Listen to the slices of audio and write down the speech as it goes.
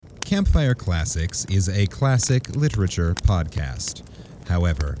Campfire Classics is a classic literature podcast.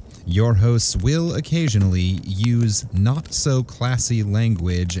 However, your hosts will occasionally use not-so-classy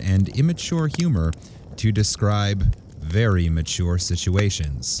language and immature humor to describe very mature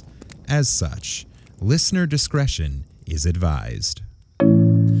situations. As such, listener discretion is advised.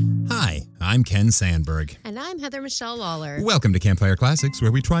 Hi, I'm Ken Sandberg. And I'm Heather Michelle Lawler. Welcome to Campfire Classics,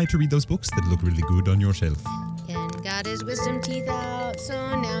 where we try to read those books that look really good on your shelf. Ken got his wisdom teeth out, so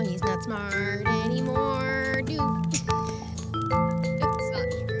now he's not smart anymore. It's not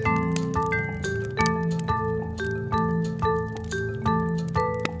true.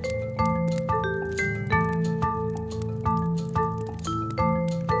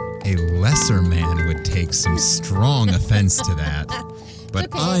 A lesser man would take some strong offense to that. But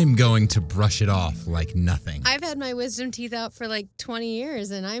okay. I'm going to brush it off like nothing. I've had my wisdom teeth out for like 20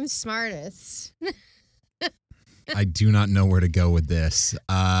 years, and I'm smartest. I do not know where to go with this.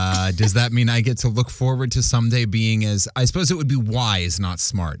 Does that mean I get to look forward to someday being as... I suppose it would be wise, not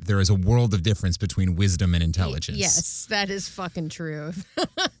smart. There is a world of difference between wisdom and intelligence. Yes, that is fucking true.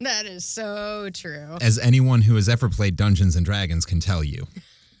 That is so true. As anyone who has ever played Dungeons & Dragons can tell you,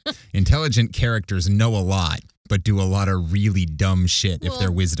 intelligent characters know a lot, but do a lot of really dumb shit if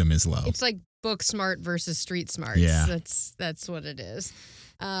their wisdom is low. It's like book smart versus street smart. Yeah. That's what it is.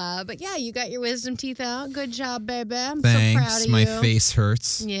 But yeah, you got your wisdom teeth out. Good job, baby. I'm Thanks. So proud of you. My face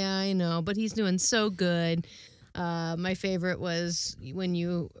hurts. Yeah, I know, but he's doing so good. My favorite was when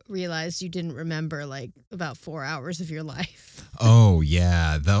you realized you didn't remember like about 4 hours of your life. Oh,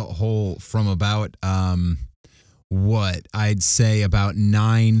 yeah. The whole from about... what I'd say about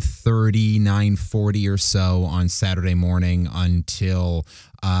 9:30, 9:40 or so on Saturday morning until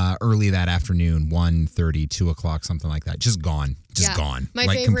early that afternoon, 1:30, 2 o'clock, something like that. Just gone. Gone. My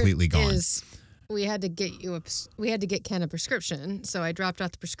like favorite completely gone. Is we had to get Ken a prescription. So I dropped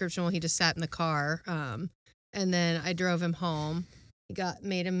off the prescription while he just sat in the car. And then I drove him home.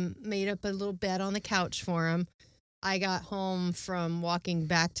 Made up a little bed on the couch for him. I got home from walking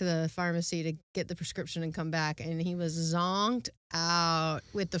back to the pharmacy to get the prescription and come back, and he was zonked out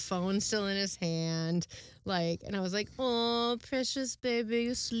with the phone still in his hand. And I was like, "Oh, precious baby,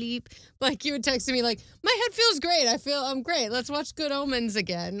 you sleep." Like, you would text me like, "My head feels great. I'm great. Let's watch Good Omens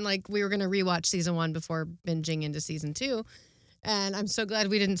again." Like, we were going to rewatch season 1 before binging into season 2. And I'm so glad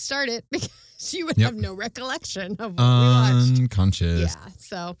we didn't start it because you would have no recollection of what we watched. Unconscious. Yeah,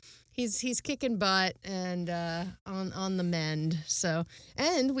 so... He's kicking butt and on the mend. So,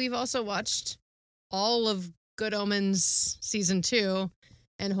 and we've also watched all of Good Omens season 2,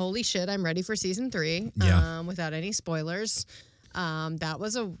 and holy shit, I'm ready for season 3. Yeah. Without any spoilers. That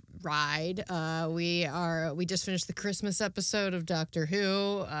was a ride. We just finished the Christmas episode of Doctor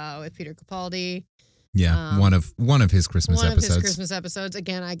Who with Peter Capaldi. Yeah, one of his Christmas episodes. One of his Christmas episodes.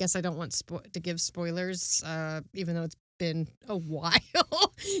 Again, I guess I don't want to give spoilers, even though it's been a while.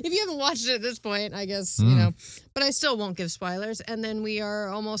 If you haven't watched it at this point, I guess, you know, but I still won't give spoilers. And then we are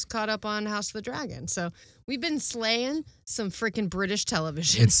almost caught up on House of the Dragon. So we've been slaying some freaking British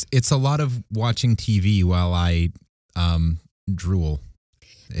television. It's a lot of watching TV while I drool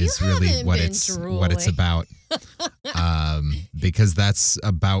is really what it's about. Because that's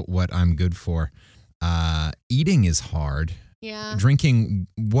about what I'm good for. Eating is hard. Yeah. Drinking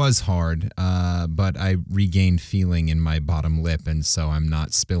was hard, but I regained feeling in my bottom lip, and so I'm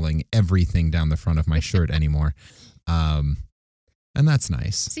not spilling everything down the front of my shirt anymore. And that's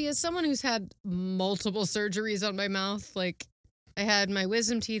nice. See, as someone who's had multiple surgeries on my mouth, like I had my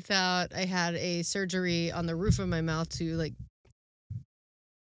wisdom teeth out, I had a surgery on the roof of my mouth to like...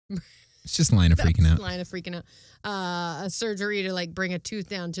 It's just line of freaking out. Line of freaking out. A surgery to like bring a tooth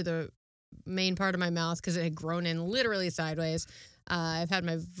down to the main part of my mouth because it had grown in literally sideways. I've had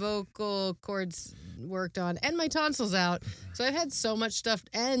my vocal cords worked on and my tonsils out. So I've had so much stuff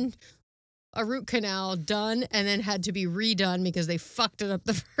and a root canal done and then had to be redone because they fucked it up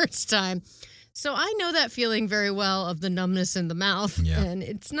the first time. So I know that feeling very well of the numbness in the mouth. Yeah. And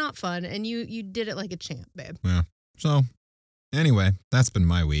it's not fun. And you did it like a champ, babe. Yeah. So anyway, that's been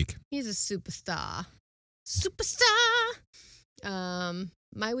my week. He's a superstar.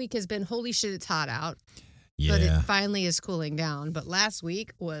 My week has been, holy shit, it's hot out. Yeah. But it finally is cooling down. But last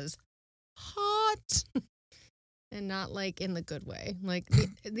week was hot. And not like in the good way. Like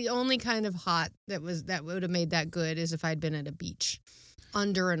the only kind of hot that would have made that good is if I'd been at a beach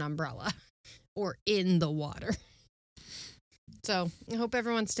under an umbrella or in the water. So I hope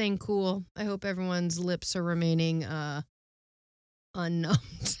everyone's staying cool. I hope everyone's lips are remaining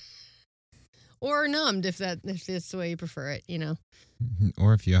unnumbed. Or numbed if that's the way you prefer it, you know.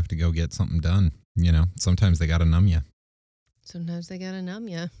 Or if you have to go get something done, you know, sometimes they got to numb you. Sometimes they gotta numb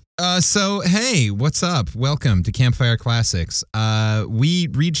you. So, hey, what's up? Welcome to Campfire Classics. We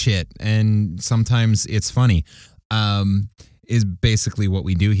read shit, and sometimes it's funny, is basically what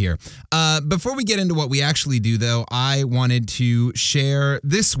we do here. Before we get into what we actually do, though, I wanted to share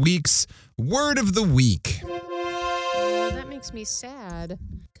this week's Word of the Week. That makes me sad,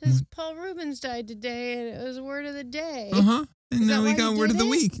 because Paul Rubens died today, and it was Word of the Day. Uh-huh. And now we got Word of the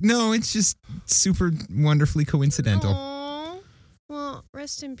Week. No, it's just super wonderfully coincidental. Aww. Well,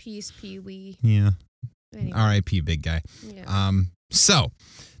 rest in peace, Pee-wee. Yeah. Anyway. R.I.P. big guy. Yeah. So,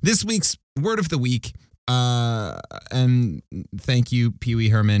 this week's Word of the Week, and thank you, Pee-wee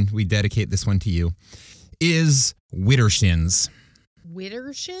Herman, we dedicate this one to you, is Widdershins.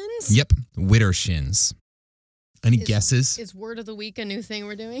 Widdershins? Yep, Widdershins. Any guesses? Is Word of the Week a new thing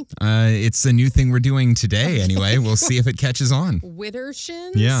we're doing? It's a new thing we're doing today, anyway. We'll see if it catches on.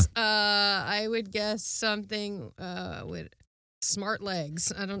 Widdershins? Yeah. I would guess something with smart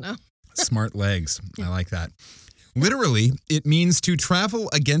legs. I don't know. Smart legs. I like that. Literally, it means to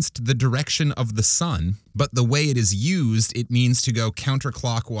travel against the direction of the sun, but the way it is used, it means to go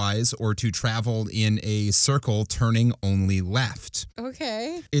counterclockwise or to travel in a circle turning only left.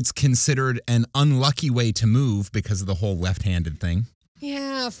 Okay. It's considered an unlucky way to move because of the whole left-handed thing.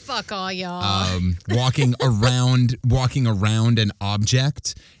 Yeah, fuck all y'all. Walking around an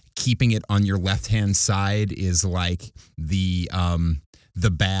object, keeping it on your left-hand side is like the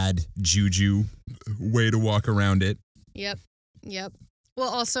bad juju way to walk around it. Yep. Well,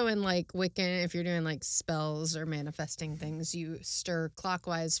 also in like Wiccan, if you're doing like spells or manifesting things, you stir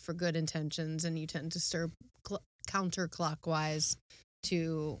clockwise for good intentions, and you tend to stir counterclockwise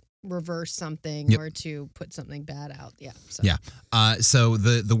to reverse something or to put something bad out. Yeah. So. Yeah. So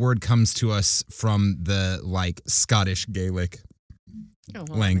the word comes to us from the like Scottish Gaelic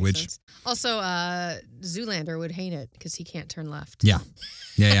language. Also, Zoolander would hate it because he can't turn left. Yeah.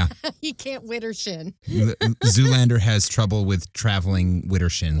 He can't Widdershin. Zoolander has trouble with traveling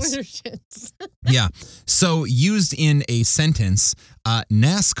Widdershins. Widdershins. Yeah. So used in a sentence,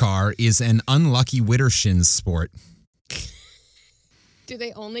 NASCAR is an unlucky Widdershins sport. Do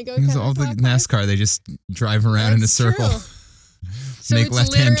they only go because all the NASCAR, they just drive around in a circle. True. So make it's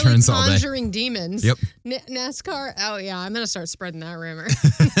left-hand turns all day. Conjuring demons. Yep. NASCAR. Oh yeah, I'm gonna start spreading that rumor.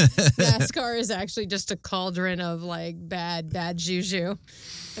 NASCAR is actually just a cauldron of like bad juju.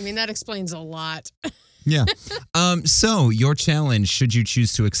 I mean, that explains a lot. Yeah. So your challenge, should you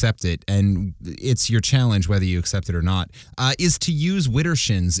choose to accept it, and it's your challenge whether you accept it or not, is to use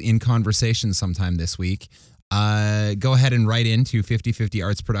Widdershins in conversation sometime this week. Go ahead and write in to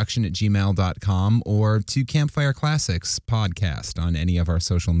 5050artsproduction@gmail.com or to Campfire Classics podcast on any of our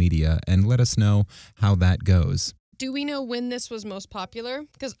social media and let us know how that goes. Do we know when this was most popular?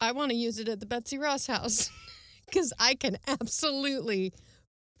 Because I want to use it at the Betsy Ross house. Because I can absolutely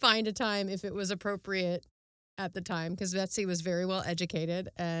find a time if it was appropriate at the time. Because Betsy was very well educated,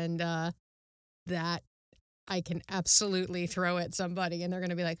 and that I can absolutely throw at somebody and they're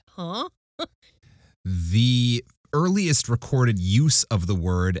going to be like, huh? The earliest recorded use of the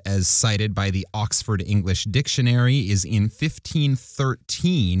word, as cited by the Oxford English Dictionary, is in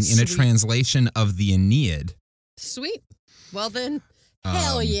 1513 in a translation of the Aeneid. Sweet. Well then,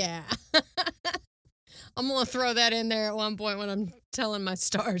 hell yeah. I'm going to throw that in there at one point when I'm telling my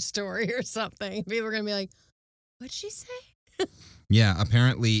star story or something. People are going to be like, what'd she say? Yeah,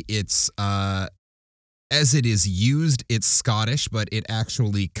 apparently it's... as it is used, it's Scottish, but it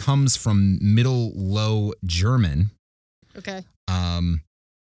actually comes from Middle Low German. Okay.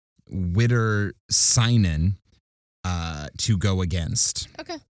 Widderseinen, to go against.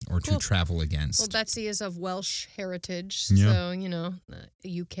 Okay. Or to travel against. Well, Betsy is of Welsh heritage, yeah. So,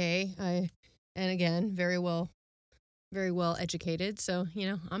 UK. And again, very well educated. So,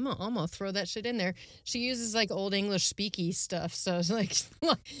 I'm gonna throw that shit in there. She uses like old English speaky stuff. So it's like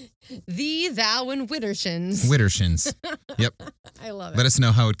thee, thou, and Widdershins. Widdershins. Yep. I love it. Let us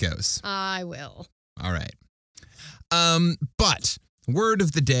know how it goes. I will. All right. But word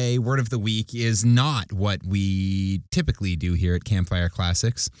of the day, word of the week is not what we typically do here at Campfire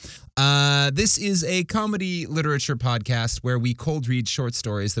Classics. This is a comedy literature podcast where we cold read short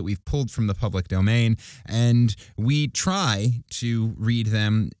stories that we've pulled from the public domain, and we try to read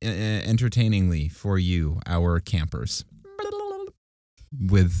them entertainingly for you, our campers,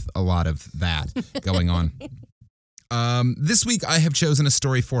 with a lot of that going on. This week I have chosen a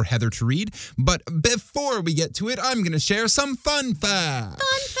story for Heather to read, but before we get to it, I'm going to share some fun facts.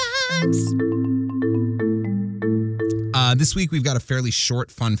 Fun facts! This week we've got a fairly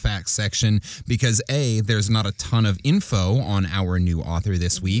short fun fact section because A, there's not a ton of info on our new author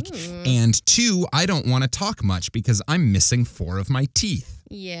this week, and 2, I don't want to talk much because I'm missing 4 of my teeth.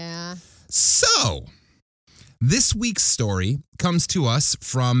 Yeah. So, this week's story comes to us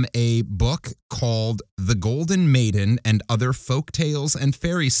from a book called The Golden Maiden and Other Folk Tales and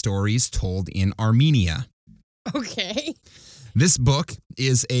Fairy Stories Told in Armenia. Okay. This book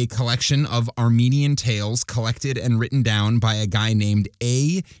is a collection of Armenian tales collected and written down by a guy named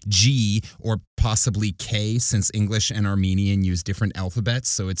A.G. or possibly K, since English and Armenian use different alphabets,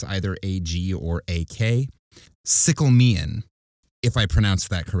 so it's either A.G. or A.K. Sikelmian, if I pronounced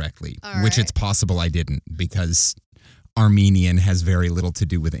that correctly, which it's possible I didn't because Armenian has very little to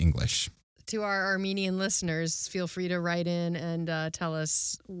do with English. To our Armenian listeners, feel free to write in and tell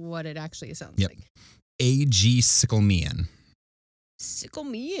us what it actually sounds like. A.G. Sikelmian.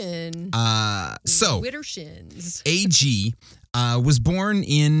 Sikelmian. So, Wittershins. A.G. Was born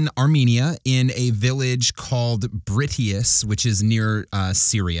in Armenia in a village called Britius, which is near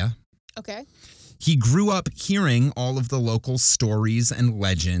Syria. Okay. He grew up hearing all of the local stories and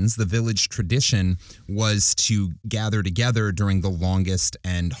legends. The village tradition was to gather together during the longest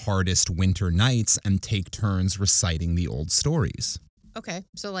and hardest winter nights and take turns reciting the old stories. Okay.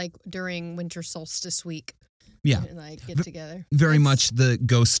 So like during winter solstice week. Yeah. Like get together. Very much the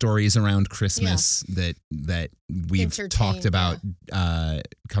ghost stories around Christmas that we've talked about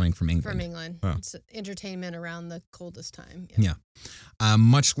coming from England. From England. Oh. It's entertainment around the coldest time. Yeah.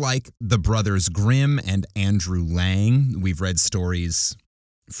 Much like the Brothers Grimm and Andrew Lang, we've read stories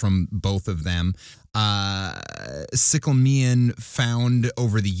from both of them. Sikelmian found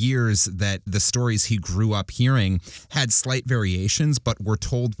over the years that the stories he grew up hearing had slight variations, but were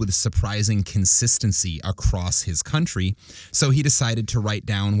told with surprising consistency across his country. So he decided to write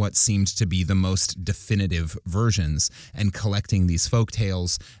down what seemed to be the most definitive versions, and collecting these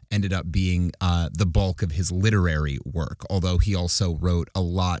folktales ended up being the bulk of his literary work, although he also wrote a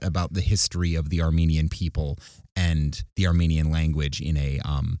lot about the history of the Armenian people and the Armenian language in a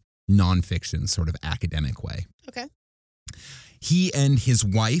nonfiction sort of academic way. Okay. He and his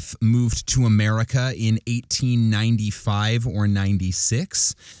wife moved to America in 1895 or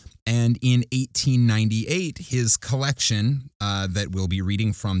 96. And in 1898, his collection that we'll be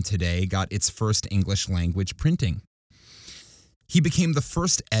reading from today got its first English language printing. He became the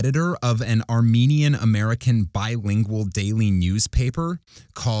first editor of an Armenian-American bilingual daily newspaper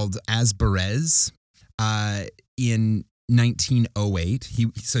called Asbarez in 1908. He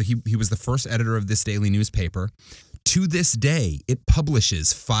was the first editor of this daily newspaper. To this day, it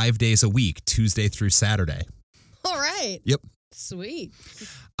publishes 5 days a week, Tuesday through Saturday. All right. Yep. Sweet.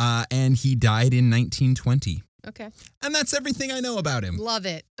 And he died in 1920. Okay. And that's everything I know about him. Love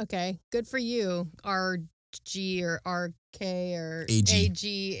it. Okay. Good for you. RG or RK or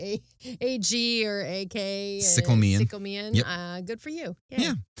AG. AG or AK. Sikelmian. Sikelmian. Yep. Good for you.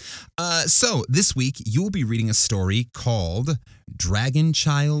 Yeah. So this week, you'll be reading a story called Dragon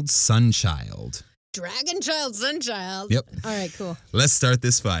Child, Sunchild. Dragon Child, Sunchild. Yep. All right, cool. Let's start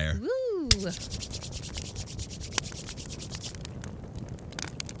this fire. Woo.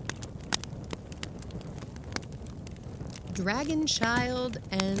 Dragon Child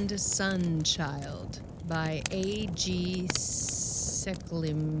and Sunchild by A.G.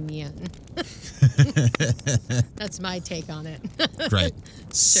 Sikelmian. That's my take on it. Right.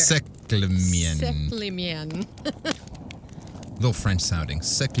 Sure. Sikelmian. Sikelmian. Little French sounding.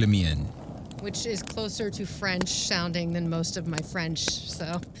 Sikelmian. Which is closer to French sounding than most of my French,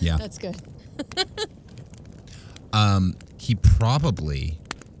 so yeah. That's good. He probably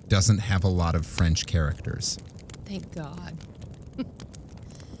doesn't have a lot of French characters. Thank God.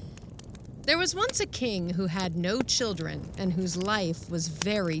 There was once a king who had no children and whose life was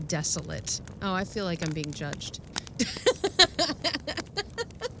very desolate. Oh, I feel like I'm being judged.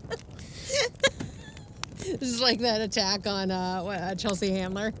 This is like that attack on Chelsea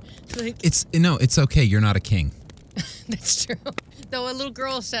Handler. Like, It's okay. You're not a king. that's true. Though a little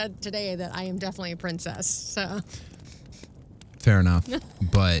girl said today that I am definitely a princess. So Fair enough.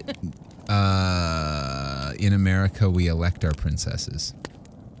 But in America, we elect our princesses.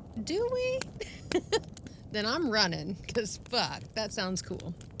 do we? Then I'm running, because fuck, that sounds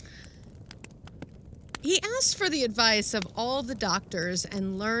cool. He asked for the advice of all the doctors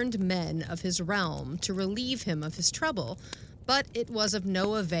and learned men of his realm to relieve him of his trouble, but it was of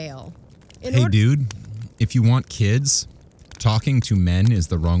no avail. Dude, if you want kids, talking to men is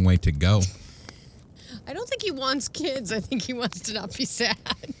the wrong way to go. I don't think he wants kids. I think he wants to not be sad.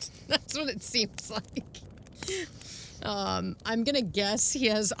 That's what it seems like. I'm going to guess he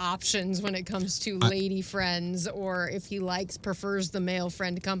has options when it comes to lady friends, or if he prefers the male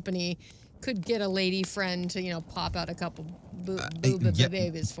friend company, could get a lady friend to, pop out a couple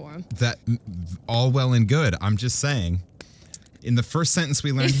babies for him. That all well and good. I'm just saying. In the first sentence,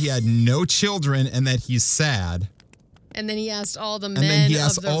 we learned he had no children and that he's sad. And then he asked all the men. And then he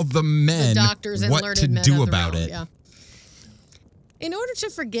asked all the men doctors and what learned to men do of the about realm. it. Yeah. In order to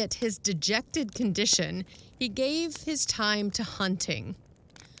forget his dejected condition, he gave his time to hunting.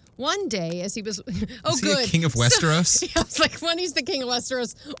 One day, as he was... Oh, Is he good. a king of Westeros? Yeah, it's like when he's the king of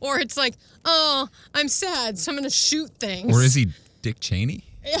Westeros, or it's like, oh, I'm sad, so I'm going to shoot things. Or is he Dick Cheney?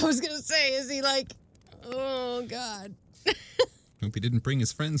 Yeah, I was going to say, is he like, oh, God. Hope he didn't bring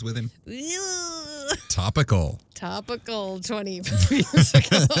his friends with him. Topical 20 years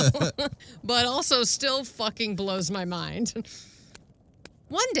ago. But also still fucking blows my mind.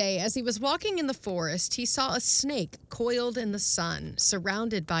 One day, as he was walking in the forest, he saw a snake coiled in the sun,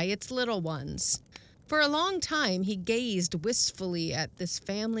 surrounded by its little ones. For a long time, he gazed wistfully at this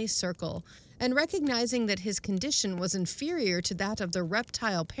family circle, and recognizing that his condition was inferior to that of the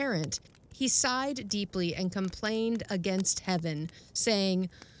reptile parent, he sighed deeply and complained against heaven, saying,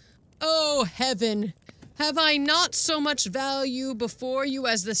 "Oh, heaven, have I not so much value before you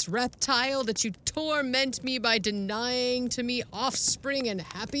as this reptile that you torment me by denying to me offspring and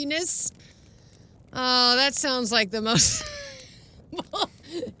happiness?" Oh, that sounds like the most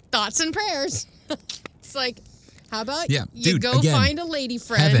thoughts and prayers. It's like, how about you go find a lady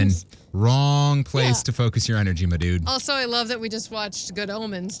friend? Heaven, wrong place to focus your energy, my dude. Also, I love that we just watched Good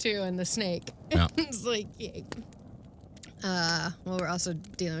Omens, too, and the snake. Yeah. It's like, yay. Well, we're also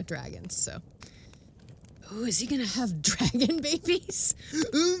dealing with dragons, so. Oh, is he going to have dragon babies?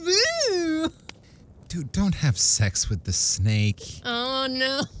 Ooh. Dude, don't have sex with the snake. Oh,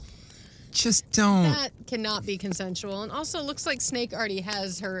 no. Just don't. That cannot be consensual. And also, looks like Snake already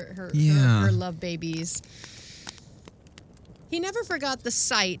has her love babies. He never forgot the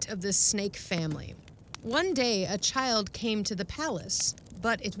sight of this snake family. One day, a child came to the palace,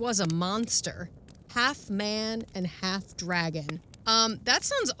 but it was a monster. Half man and half dragon. That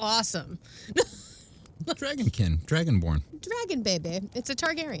sounds awesome. Dragonkin, Dragonborn. Dragon baby. It's a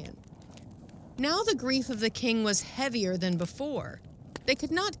Targaryen. Now the grief of the king was heavier than before. They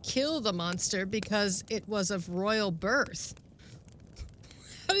could not kill the monster because it was of royal birth.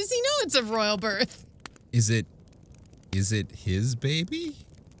 How does he know it's of royal birth? Is it his baby?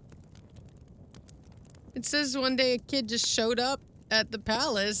 It says one day a kid just showed up at the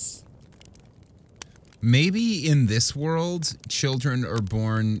palace. Maybe in this world, children are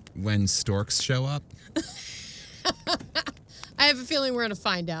born when storks show up. I have a feeling we're going to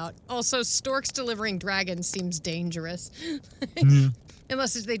find out. Also, storks delivering dragons seems dangerous.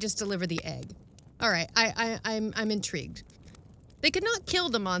 Unless they just deliver the egg. All right, I'm intrigued. They could not kill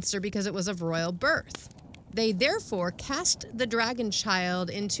the monster because it was of royal birth. They therefore cast the dragon child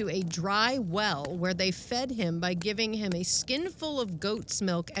into a dry well where they fed him by giving him a skinful of goat's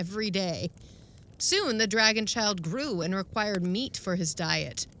milk every day. Soon the dragon child grew and required meat for his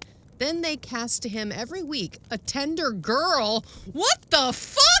diet. Then they cast to him every week a tender girl. What the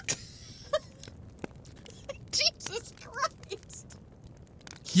fuck? Jesus Christ.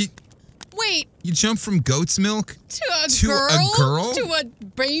 Wait. You jump from goat's milk to a girl? To a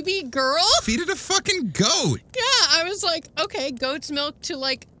baby girl? Feed it a fucking goat. Yeah, I was like, okay, goat's milk to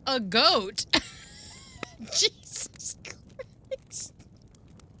like a goat. Jesus Christ.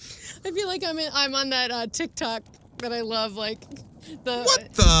 I feel like I'm on that TikTok that I love, like the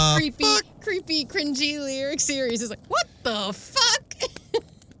what the creepy, cringy lyric series. Is like, what the fuck?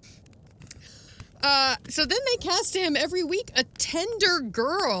 So then they cast to him every week a tender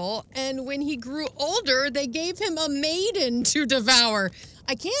girl, and when he grew older, they gave him a maiden to devour.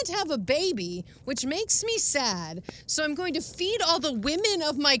 I can't have a baby, which makes me sad, so I'm going to feed all the women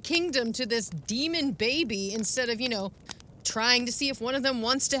of my kingdom to this demon baby instead of, trying to see if one of them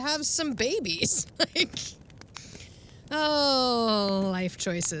wants to have some babies. Oh, life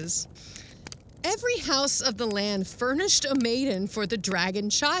choices. Every house of the land furnished a maiden for the dragon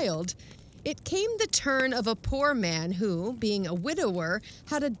child. It came the turn of a poor man who, being a widower,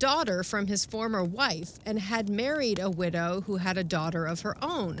 had a daughter from his former wife and had married a widow who had a daughter of her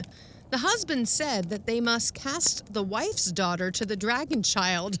own. The husband said that they must cast the wife's daughter to the dragon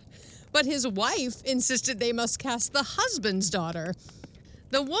child, but his wife insisted they must cast the husband's daughter.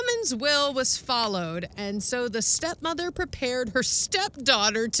 The woman's will was followed, and so the stepmother prepared her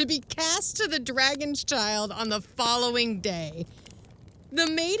stepdaughter to be cast to the dragon's child on the following day. The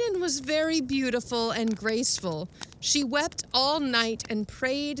maiden was very beautiful and graceful. She wept all night and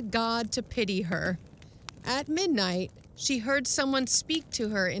prayed God to pity her. At midnight, she heard someone speak to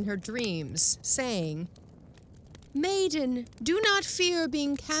her in her dreams, saying, "Maiden, do not fear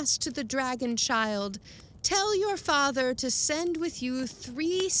being cast to the dragon child. Tell your father to send with you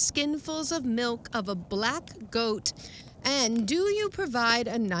 3 skinfuls of milk of a black goat, and do you provide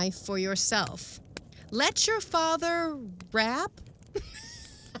a knife for yourself. Let your father rap."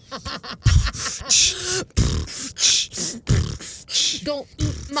 "Don't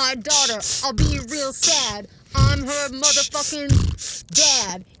eat my daughter. I'll be real sad. I'm her motherfucking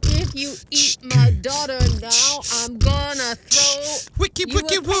dad. If you eat my daughter now, I'm gonna throw Wiki you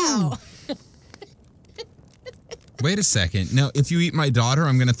wiki a woo. cow." Wait a second. Now, if you eat my daughter,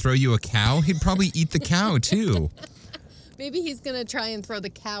 I'm going to throw you a cow? He'd probably eat the cow, too. Maybe he's gonna try and throw the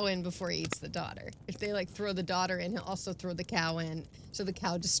cow in before he eats the daughter. If they throw the daughter in, he'll also throw the cow in, so the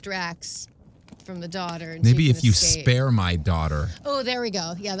cow distracts from the daughter. And Maybe she can if you escape. spare my daughter, Oh, there we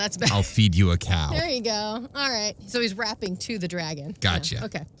go. Yeah, that's better. I'll feed you a cow. There you go. All right. So he's rapping to the dragon. Gotcha. Yeah,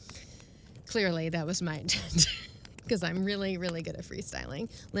 okay. Clearly, that was my intent. Because I'm really, really good at freestyling.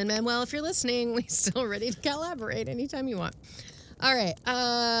 Lin-Manuel, if you're listening, we're still ready to collaborate anytime you want. All right.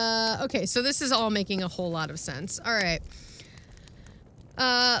 Okay, so this is all making a whole lot of sense. All right.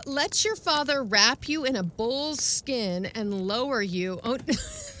 Let your father wrap you in a bull's skin and lower you. Oh,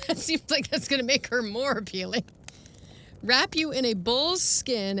 that seems like that's going to make her more appealing. Wrap you in a bull's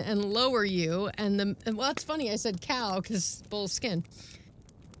skin and lower you. Well, it's funny. I said cow because bull's skin.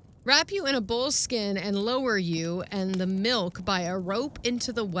 Wrap you in a bull's skin and lower you and the milk by a rope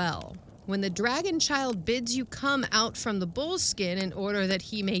into the well. When the dragon child bids you come out from the bull's skin in order that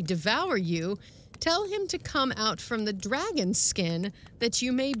he may devour you, tell him to come out from the dragon's skin that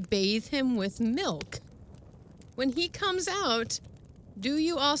you may bathe him with milk. When he comes out, do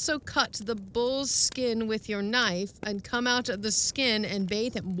you also cut the bull's skin with your knife and come out of the skin and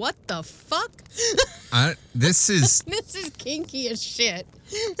bathe him? What the fuck? This is This is kinky as shit.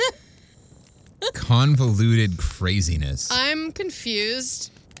 convoluted craziness. I'm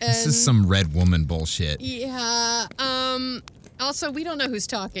confused. This is some red woman bullshit. Yeah. Also, we don't know who's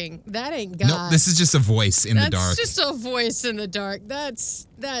talking. That ain't God. No, this is just a voice in the dark. That's just a voice in the dark.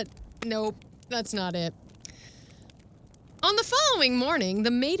 Nope, that's not it. On the following morning, the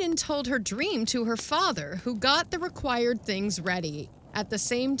maiden told her dream to her father, who got the required things ready, at the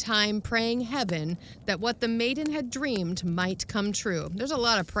same time praying heaven that what the maiden had dreamed might come true. There's a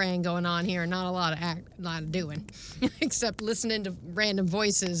lot of praying going on here, not a lot of doing, except listening to random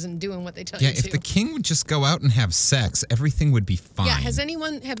voices and doing what they tell you to. Yeah, if the king would just go out and have sex, everything would be fine. Yeah,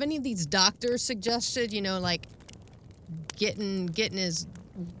 have any of these doctors suggested, like getting his...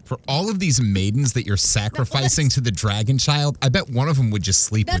 For all of these maidens that you're sacrificing to the dragon child, I bet one of them would just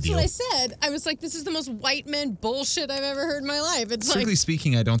sleep with you. That's what I said. I was like, this is the most white man bullshit I've ever heard in my life. It's Strictly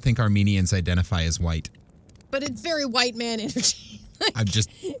speaking, I don't think Armenians identify as white. But it's very white man energy. I'm just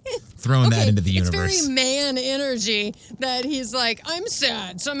throwing that into the universe. It's very man energy that he's like, I'm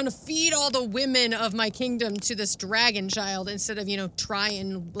sad, so I'm going to feed all the women of my kingdom to this dragon child instead of, try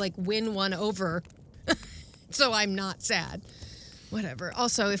and win one over. So I'm not sad. Whatever.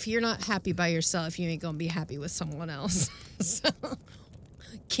 Also, if you're not happy by yourself, you ain't gonna be happy with someone else. So,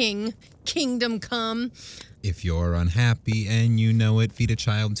 kingdom come. If you're unhappy and you know it, feed a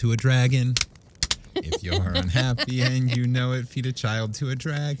child to a dragon. If you're unhappy and you know it, feed a child to a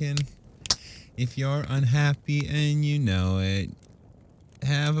dragon. If you're unhappy and you know it,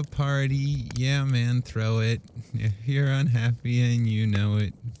 have a party. Yeah, man, throw it. If you're unhappy and you know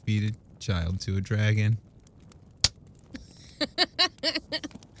it, feed a child to a dragon.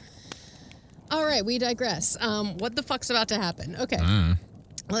 All right, we digress. What the fuck's about to happen? Okay,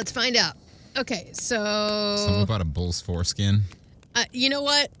 let's find out. Okay, so... Something about a bull's foreskin? You know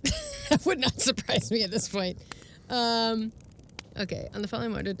what? That would not surprise me at this point. Okay, on the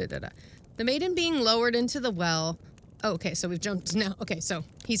following morning... The maiden being lowered into the well... Oh, okay, so we've jumped now. Okay, so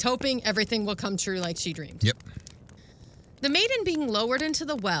he's hoping everything will come true like she dreamed. Yep. The maiden being lowered into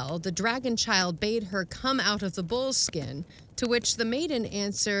the well, the dragon child bade her come out of the bull's skin, to which the maiden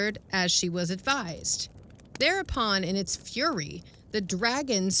answered as she was advised. Thereupon, in its fury, the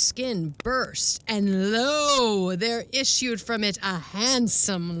dragon's skin burst, and lo, there issued from it a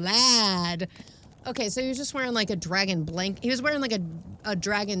handsome lad. Okay, so he was just wearing a dragon blanket. He was wearing a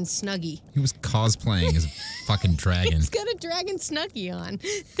dragon snuggie. He was cosplaying as a fucking dragon. He's got a dragon snuggie on.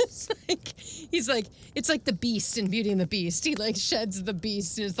 It's like the Beast in Beauty and the Beast. He sheds the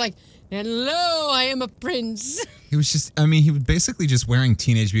beast and it's like, hello, I am a prince. He was he was basically just wearing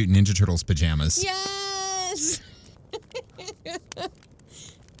Teenage Mutant Ninja Turtles pajamas. Yes.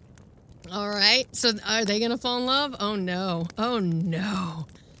 All right. So are they going to fall in love? Oh no. Oh no.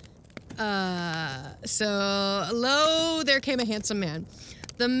 Lo, there came a handsome man.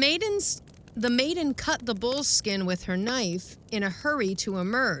 The maiden cut the bull's skin with her knife in a hurry to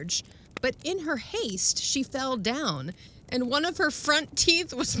emerge, but in her haste she fell down, and one of her front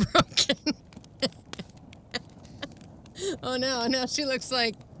teeth was broken. Oh no, now she looks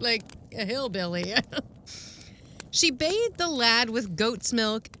like a hillbilly. She bathed the lad with goat's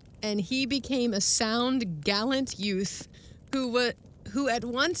milk, and he became a sound, gallant youth who at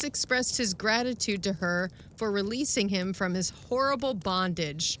once expressed his gratitude to her for releasing him from his horrible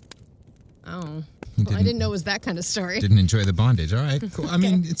bondage. Oh, well, I didn't know it was that kind of story. Didn't enjoy the bondage. All right, cool. I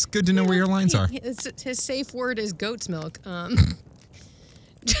mean, it's good to know where your lines are. His safe word is goat's milk.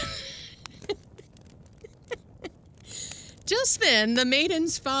 Just then, the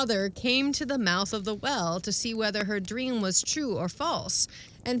maiden's father came to the mouth of the well to see whether her dream was true or false,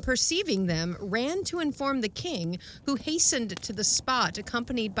 and perceiving them, ran to inform the king, who hastened to the spot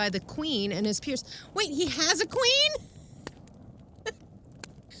accompanied by the queen and his peers. Wait, he has a queen?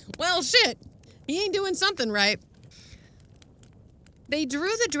 Well, shit. He ain't doing something right. They drew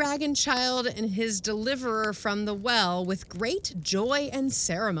the dragon child and his deliverer from the well with great joy and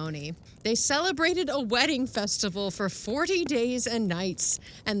ceremony. They celebrated a wedding festival for 40 days and nights,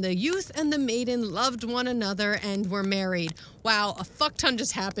 and the youth and the maiden loved one another and were married. Wow, a fuck ton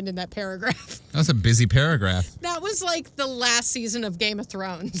just happened in that paragraph. That was a busy paragraph. That was like the last season of Game of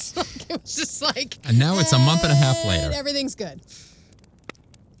Thrones. It was just like... And now it's a month and a half later. Everything's good.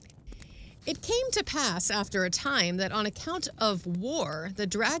 It came to pass after a time that on account of war, the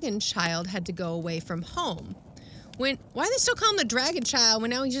dragon child had to go away from home. Why they still call him the dragon child when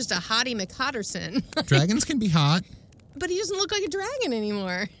now he's just a hottie McHotterson? Dragons can be hot. But he doesn't look like a dragon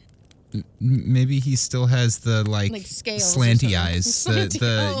anymore. Maybe he still has the like scales, slanty eyes. Like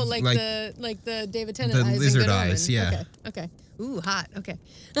the David Tennant the eyes. Lizard in Good eyes, Omen. yeah. Okay. Ooh, hot. Okay.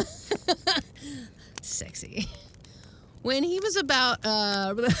 Sexy. When he was about,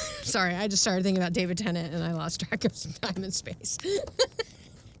 sorry, I just started thinking about David Tennant and I lost track of some time and space.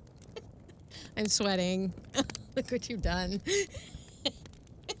 I'm sweating. Look what you've done.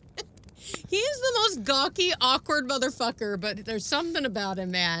 He is the most gawky, awkward motherfucker, but there's something about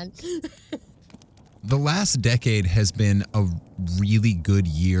him, man. The last decade has been a really good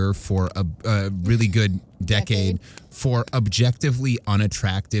year for a really good decade for objectively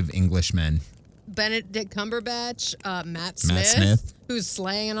unattractive Englishmen. Benedict Cumberbatch, Matt Smith, who's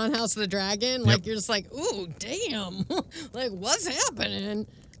slaying on House of the Dragon. Like, you're just like, ooh, damn. Like, what's happening?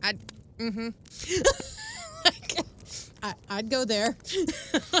 I'd go there.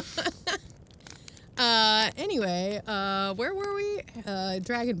 Anyway, where were we?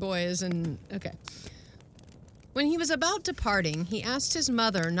 Dragon Boys and... Okay. When he was about departing, he asked his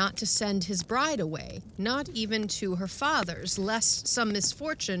mother not to send his bride away, not even to her father's, lest some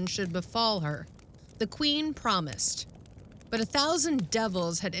misfortune should befall her. The queen promised. But 1,000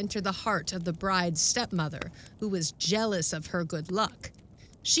 devils had entered the heart of the bride's stepmother, who was jealous of her good luck.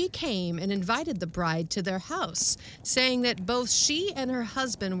 She came and invited the bride to their house, saying that both she and her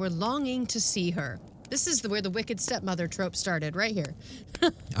husband were longing to see her. This is where the wicked stepmother trope started, right here.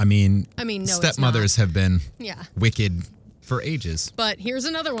 I mean, no, stepmothers have been wicked for ages. But here's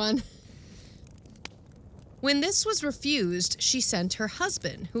another one. When this was refused, she sent her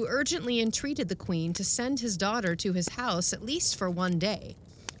husband, who urgently entreated the queen to send his daughter to his house at least for one day.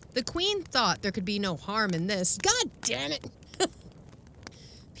 The queen thought there could be no harm in this. God damn it!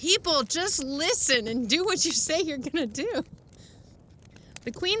 People, just listen and do what you say you're gonna do.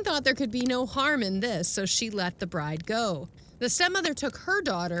 The queen thought there could be no harm in this, so she let the bride go. The stepmother took her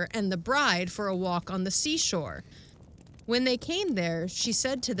daughter and the bride for a walk on the seashore. When they came there, she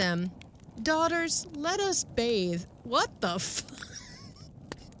said to them, "Daughters, let us bathe." What the f...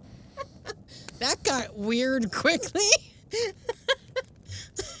 That got weird quickly.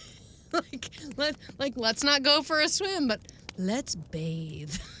 Let's not go for a swim, but let's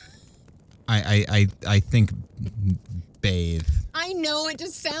bathe. I think bathe. I know, it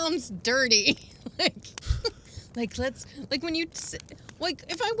just sounds dirty. Let's when you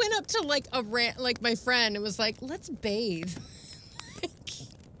if I went up to my friend and was like, "Let's bathe."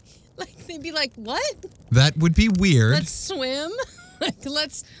 They'd be like, "What?" That would be weird. Let's swim.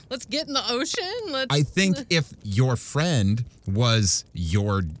 Let's get in the ocean. I think if your friend was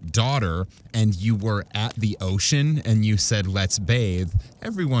your daughter and you were at the ocean and you said, "Let's bathe,"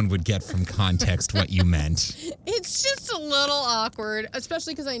 everyone would get from context what you meant. It's just a little awkward,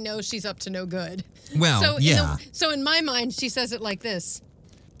 especially because I know she's up to no good. Well, yeah. So in my mind, she says it like this: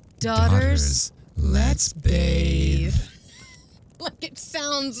 "Daughters, let's bathe." It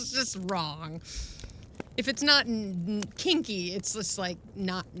sounds just wrong. If it's not kinky, it's just like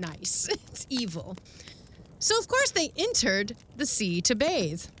not nice. It's evil. So, of course, they entered the sea to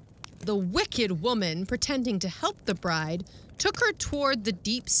bathe. The wicked woman, pretending to help the bride, took her toward the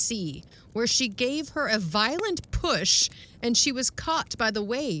deep sea, where she gave her a violent push, and she was caught by the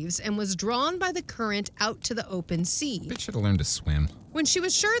waves and was drawn by the current out to the open sea. Bitch should have learned to swim. When she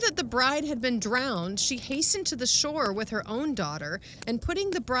was sure that the bride had been drowned, she hastened to the shore with her own daughter, and putting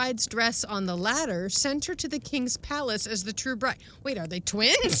the bride's dress on the ladder, sent her to the king's palace as the true bride. Wait, are they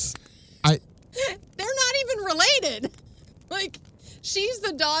twins? They're not even related. Like, she's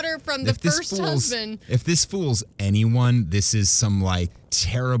the daughter from the first husband. If this fools anyone, this is some, like,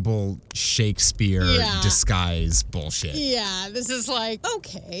 terrible Shakespeare disguise bullshit. Yeah, this is like,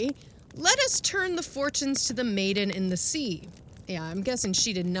 okay, let us turn the fortunes to the maiden in the sea. Yeah, I'm guessing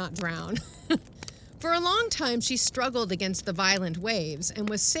she did not drown. For a long time, she struggled against the violent waves and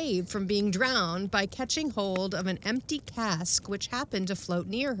was saved from being drowned by catching hold of an empty cask which happened to float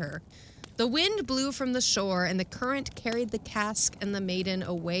near her. The wind blew from the shore, and the current carried the cask and the maiden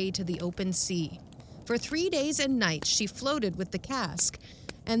away to the open sea. For 3 days and nights she floated with the cask,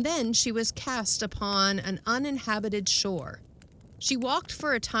 and then she was cast upon an uninhabited shore. She walked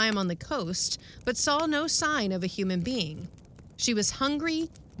for a time on the coast, but saw no sign of a human being. She was hungry,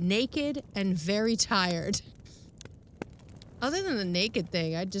 naked, and very tired. Other than the naked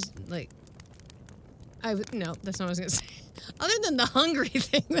thing, no, that's not what I was going to say. Other than the hungry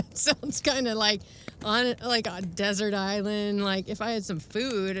thing, that sounds kind of like on like a desert island. Like if I had some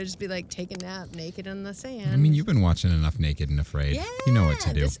food, I'd just be like take a nap naked in the sand. I mean, you've been watching enough Naked and Afraid. Yeah, you know what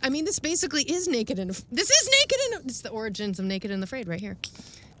to do. This basically is Naked and it's the origins of Naked and Afraid right here.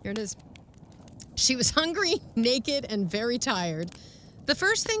 Here it is. She was hungry, naked, and very tired. The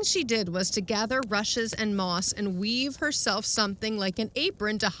first thing she did was to gather rushes and moss and weave herself something like an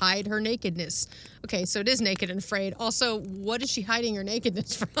apron to hide her nakedness. Okay, so it is Naked and Afraid. Also, what is she hiding her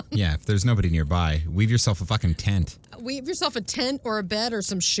nakedness from? Yeah, if there's nobody nearby, weave yourself a fucking tent. Weave yourself a tent or a bed or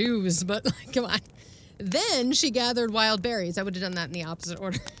some shoes, but like, come on. Then she gathered wild berries. I would have done that in the opposite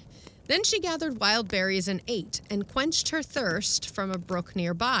order. Then she gathered wild berries and ate and quenched her thirst from a brook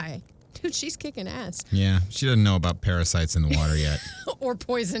nearby. Dude, she's kicking ass. Yeah, she doesn't know about parasites in the water yet. Or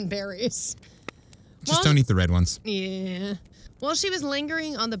poison berries. Just don't eat the red ones. Yeah. While she was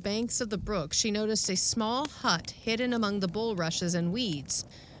lingering on the banks of the brook, she noticed a small hut hidden among the bulrushes and weeds.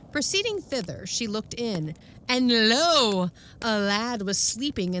 Proceeding thither, she looked in, and lo! A lad was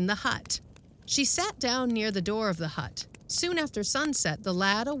sleeping in the hut. She sat down near the door of the hut. Soon after sunset, the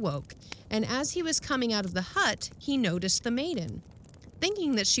lad awoke, and as he was coming out of the hut, he noticed the maiden.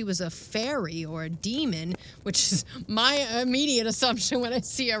 Thinking that she was a fairy or a demon, which is my immediate assumption when I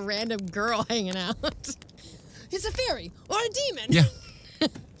see a random girl hanging out. It's a fairy or a demon. Yeah.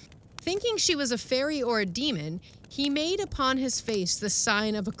 Thinking she was a fairy or a demon, he made upon his face the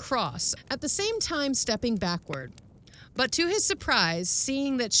sign of a cross, at the same time stepping backward. But to his surprise,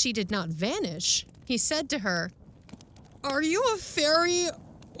 seeing that she did not vanish, he said to her, "Are you a fairy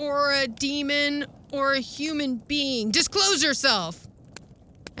or a demon or a human being? Disclose yourself."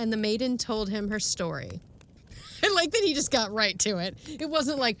 And the maiden told him her story. I like that he just got right to it. It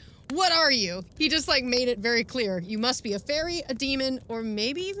wasn't like, what are you? He just like made it very clear. You must be a fairy, a demon, or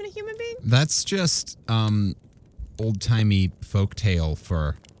maybe even a human being. That's just old-timey folktale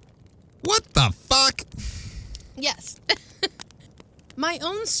for what the fuck? Yes. My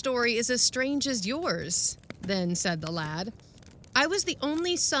own story is as strange as yours, then said the lad. I was the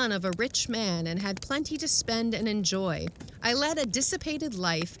only son of a rich man and had plenty to spend and enjoy. I led a dissipated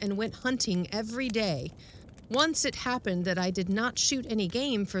life and went hunting every day. Once it happened that I did not shoot any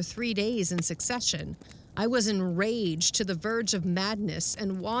game for 3 days in succession. I was enraged to the verge of madness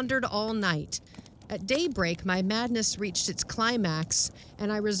and wandered all night. At daybreak, my madness reached its climax,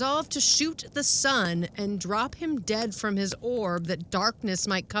 and I resolved to shoot the sun and drop him dead from his orb that darkness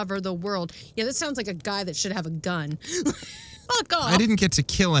might cover the world. Yeah, this sounds like a guy that should have a gun. Fuck off. I didn't get to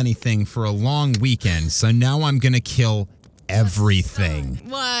kill anything for a long weekend, so now I'm gonna kill everything.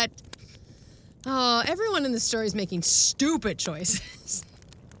 What? Oh, everyone in the story is making stupid choices.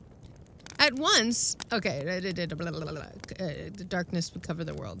 At once, the darkness would cover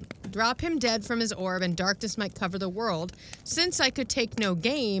the world. Drop him dead from his orb and darkness might cover the world, since I could take no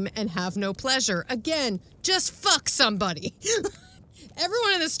game and have no pleasure. Again, just fuck somebody.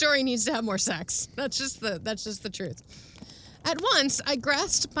 Everyone in the story needs to have more sex. That's just the truth. At once, I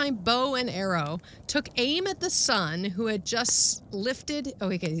grasped my bow and arrow, took aim at the sun, who had just lifted... Oh,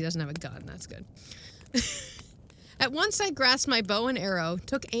 okay, he doesn't have a gun. That's good. At once I grasped my bow and arrow,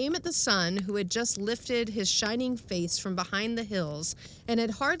 took aim at the sun, who had just lifted his shining face from behind the hills, and had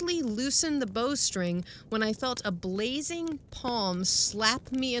hardly loosened the bowstring when I felt a blazing palm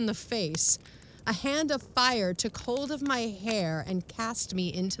slap me in the face. A hand of fire took hold of my hair and cast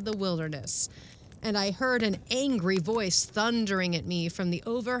me into the wilderness. And I heard an angry voice thundering at me from the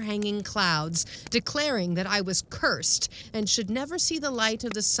overhanging clouds, declaring that I was cursed and should never see the light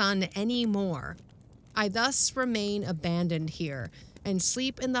of the sun any more. I thus remain abandoned here, and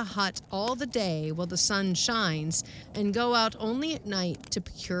sleep in the hut all the day while the sun shines, and go out only at night to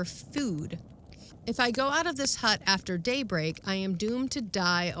procure food. If I go out of this hut after daybreak, I am doomed to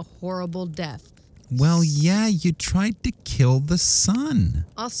die a horrible death. Well, yeah, you tried to kill the sun.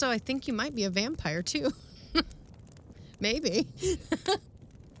 Also, I think you might be a vampire, too. Maybe.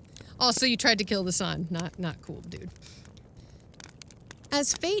 Also, you tried to kill the sun. Not cool, dude.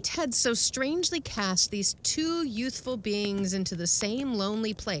 As fate had so strangely cast these two youthful beings into the same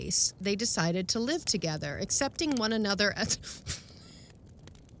lonely place, they decided to live together, accepting one another as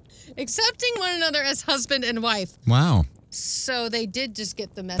husband and wife. Wow. So they did just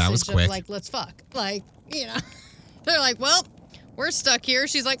get the was message of, quick. like, let's fuck. Like, you know, they're like, well, we're stuck here.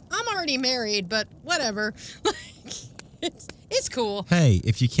 She's like, I'm already married, but whatever. Like, it's cool. Hey,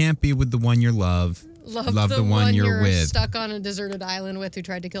 if you can't be with the one you love the one you're with. Stuck on a deserted island with who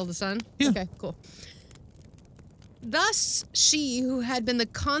tried to kill the sun? Yeah. Okay, cool. Thus, she who had been the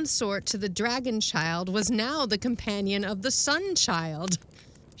consort to the dragon child was now the companion of the sun child.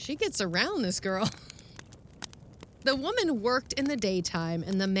 She gets around, this girl. The woman worked in the daytime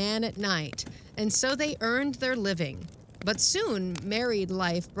and the man at night, and so they earned their living. But soon, married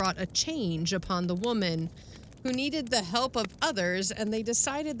life brought a change upon the woman, who needed the help of others, and they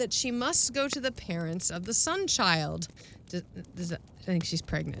decided that she must go to the parents of the sun child. I think she's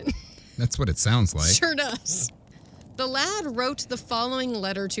pregnant. That's what it sounds like. Sure does. The lad wrote the following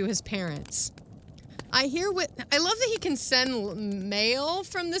letter to his parents. I love that he can send mail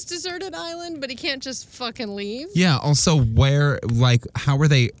from this deserted island, but he can't just fucking leave. Yeah, also how are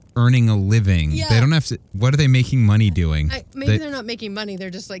they earning a living? Yeah. They don't have to, what are they making money doing? Maybe they're not making money, they're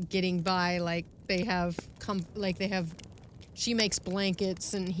just like getting by, like she makes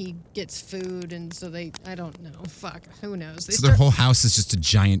blankets and he gets food, and so I don't know, fuck, who knows. So their whole house is just a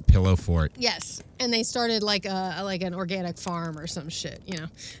giant pillow fort. Yes, and they started like an organic farm or some shit, you know.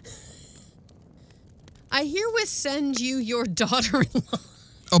 I herewith send you your daughter-in-law.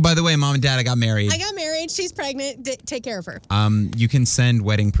 Oh, by the way, Mom and Dad, I got married. She's pregnant, take care of her. You can send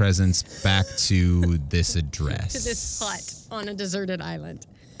wedding presents back to this address. To this hut on a deserted island.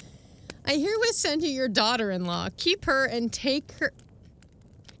 I herewith send you your daughter-in-law. Keep her and take her.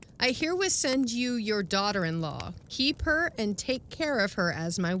 I herewith send you your daughter-in-law. Keep her and take care of her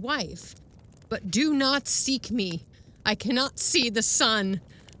as my wife. But do not seek me. I cannot see the sun.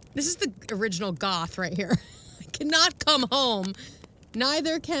 This is the original goth right here. I cannot come home.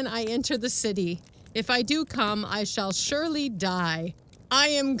 Neither can I enter the city. If I do come, I shall surely die. I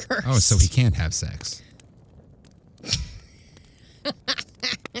am cursed. Oh, so he can't have sex.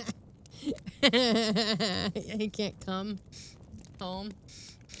 He can't come home.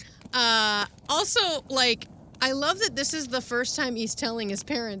 Also, like, I love that this is the first time he's telling his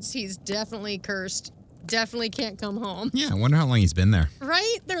parents he's definitely cursed, definitely can't come home. Yeah, I wonder how long he's been there.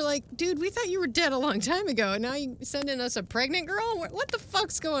 Right? They're like, dude, we thought you were dead a long time ago, and now you sending us a pregnant girl? What the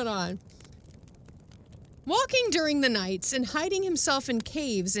fuck's going on? Walking during the nights and hiding himself in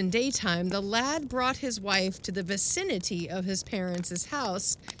caves in daytime, the lad brought his wife to the vicinity of his parents'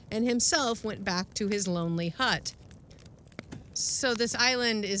 house and himself went back to his lonely hut. So this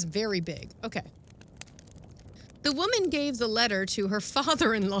island is very big. Okay. The woman gave the letter to her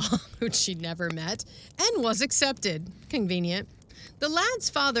father-in-law, which she never met, and was accepted. Convenient. The lad's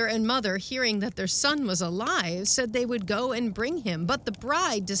father and mother, hearing that their son was alive, said they would go and bring him, but the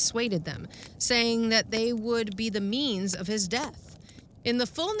bride dissuaded them, saying that they would be the means of his death. In the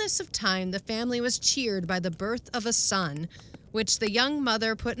fullness of time, the family was cheered by the birth of a son, which the young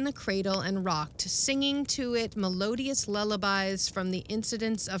mother put in a cradle and rocked, singing to it melodious lullabies from the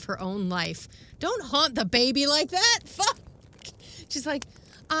incidents of her own life. Don't haunt the baby like that! Fuck! She's like,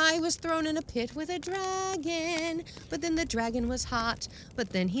 I was thrown in a pit with a dragon, but then the dragon was hot, but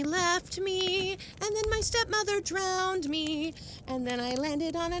then he left me, and then my stepmother drowned me, and then I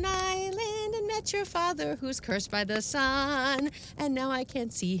landed on an island and met your father who's cursed by the sun, and now I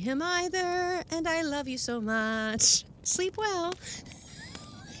can't see him either, and I love you so much. Sleep well.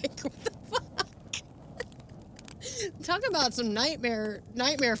 Like, what the fuck? Talk about some nightmare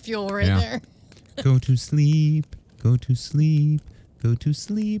fuel right there. Go to sleep, go to sleep. Go to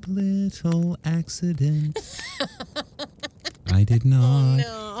sleep, little accident. I did not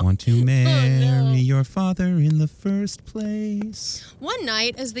no. want to marry no. your father in the first place. One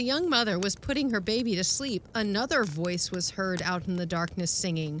night, as the young mother was putting her baby to sleep, another voice was heard out in the darkness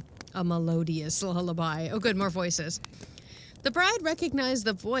singing a melodious lullaby. Oh, good, more voices. The bride recognized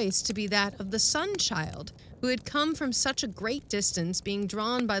the voice to be that of the sun child, who had come from such a great distance, being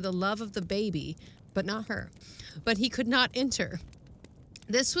drawn by the love of the baby, but not her. But he could not enter.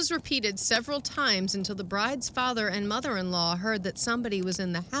 This was repeated several times until the bride's father and mother-in-law heard that somebody was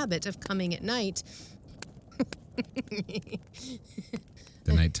in the habit of coming at night. The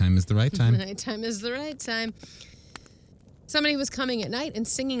nighttime is the right time. The nighttime is the right time. Somebody was coming at night and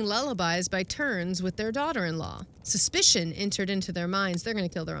singing lullabies by turns with their daughter-in-law. Suspicion entered into their minds. They're going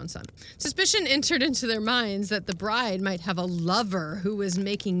to kill their own son. Suspicion entered into their minds that the bride might have a lover who was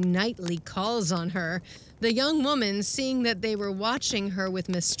making nightly calls on her. The young woman, seeing that they were watching her with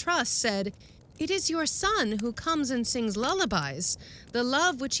mistrust, said, "It is your son who comes and sings lullabies. The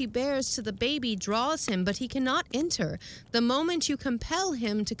love which he bears to the baby draws him, but he cannot enter. The moment you compel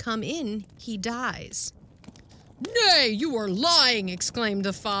him to come in, he dies." "Nay, you are lying!" exclaimed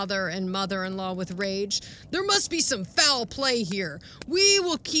the father and mother-in-law with rage. "There must be some foul play here. We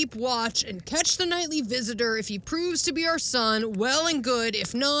will keep watch and catch the nightly visitor. If he proves to be our son, well and good.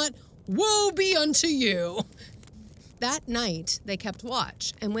 If not, woe be unto you." That night they kept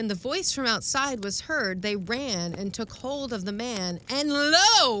watch, and when the voice from outside was heard, they ran and took hold of the man, and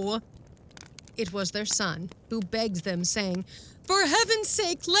lo! It was their son, who begged them, saying, "For heaven's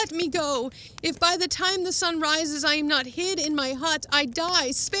sake, let me go. If by the time the sun rises I am not hid in my hut, I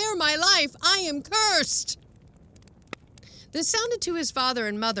die. Spare my life. I am cursed." This sounded to his father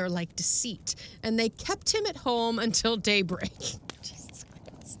and mother like deceit, and they kept him at home until daybreak. Jesus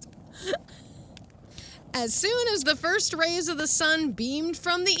Christ. As soon as the first rays of the sun beamed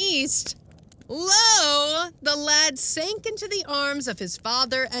from the east, lo, the lad sank into the arms of his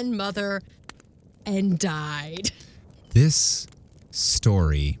father and mother and died. This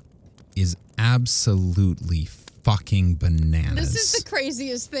story is absolutely fucking bananas. This is the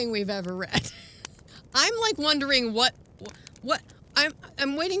craziest thing we've ever read. I'm like wondering what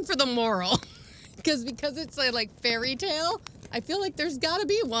I'm waiting for the moral. because it's a like fairy tale. I feel like there's got to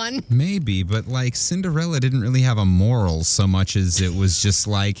be one. Maybe, but like Cinderella didn't really have a moral so much as it was just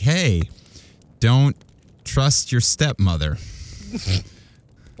like, hey, don't trust your stepmother.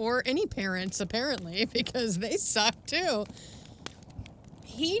 Or any parents, apparently, because they suck too.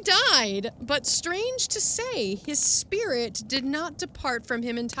 He died, but strange to say, his spirit did not depart from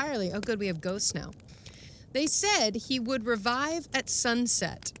him entirely. Oh, good, we have ghosts now. They said he would revive at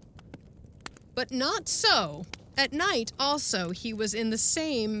sunset. But not so. At night, also, he was in the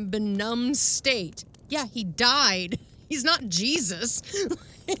same benumbed state. Yeah, he died. He's not Jesus.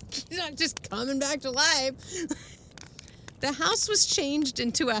 He's not just coming back to life. The house was changed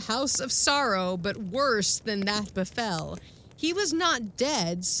into a house of sorrow, but worse than that befell. He was not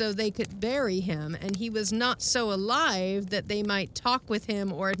dead, so they could bury him, and he was not so alive that they might talk with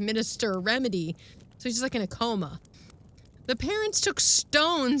him or administer a remedy. So he's like in a coma. The parents took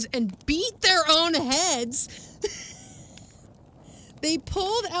stones and beat their own heads. They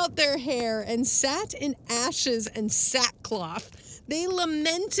pulled out their hair and sat in ashes and sackcloth. They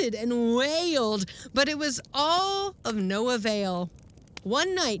lamented and wailed, but it was all of no avail.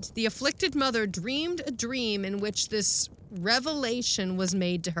 One night, the afflicted mother dreamed a dream in which this revelation was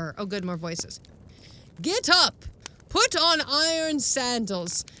made to her. Oh, good, more voices. "Get up, put on iron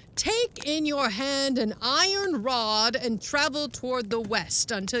sandals, take in your hand an iron rod and travel toward the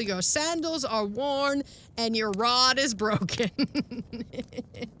west until your sandals are worn and your rod is broken."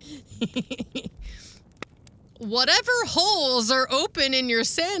 Whatever holes are open in your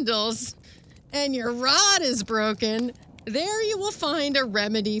sandals and your rod is broken, there you will find a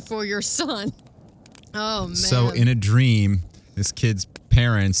remedy for your son. Oh, man. So in a dream, this kid's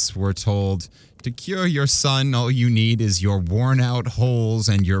parents were told, to cure your son, all you need is your worn-out holes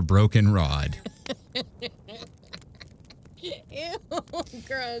and your broken rod. Ew,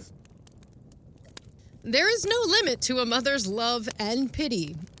 gross. There is no limit to a mother's love and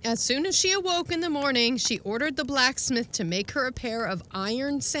pity. As soon as she awoke in the morning, she ordered the blacksmith to make her a pair of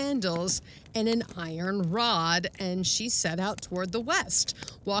iron sandals and an iron rod, and she set out toward the west,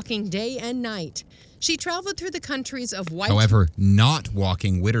 walking day and night. She traveled through the countries of white... However, not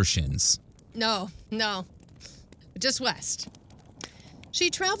walking widdershins. No, just west. She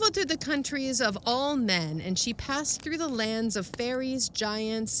traveled through the countries of all men, and she passed through the lands of fairies,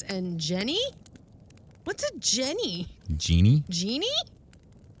 giants, and Jenny? What's a Jenny? Genie? Genie?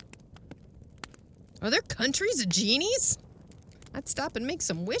 Are there countries of genies? I'd stop and make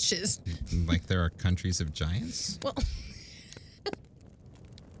some wishes. Like there are countries of giants? Well,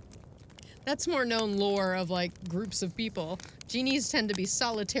 That's more known lore of like groups of people. Genies tend to be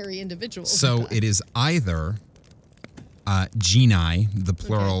solitary individuals. So it is either genii, the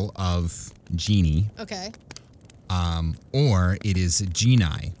plural of genie, Okay. or it is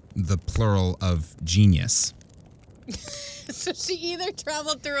genii, the plural of genius. So she either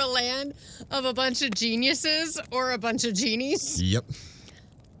traveled through a land of a bunch of geniuses or a bunch of genies. Yep.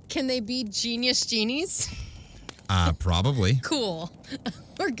 Can they be genius genies? Probably. Cool.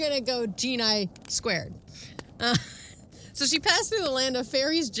 We're gonna go genii squared. So she passed through the land of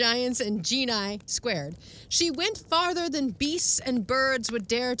fairies, giants, and genii squared. She went farther than beasts and birds would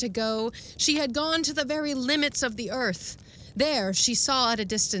dare to go. She had gone to the very limits of the earth. There she saw at a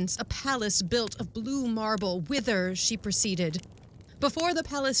distance a palace built of blue marble, whither she proceeded. Before the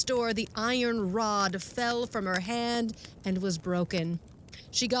palace door, the iron rod fell from her hand and was broken.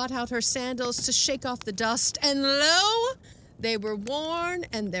 She got out her sandals to shake off the dust, and lo, they were worn,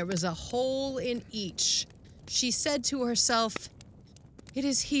 and there was a hole in each. She said to herself, "It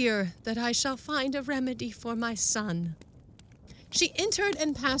is here that I shall find a remedy for my son." She entered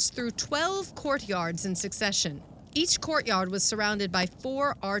and passed through 12 courtyards in succession. Each courtyard was surrounded by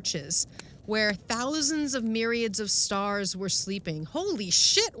 4 arches, where thousands of myriads of stars were sleeping. Holy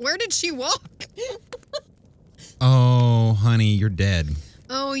shit, where did she walk? Oh, honey, you're dead.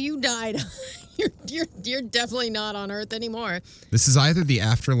 Oh, you died. You're definitely not on Earth anymore. This is either the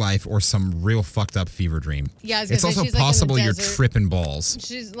afterlife or some real fucked up fever dream. Yeah, I was gonna it's say, also she's like in the possible you're desert. tripping balls.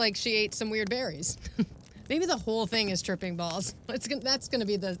 She's like, she ate some weird berries. Maybe the whole thing is tripping balls. That's gonna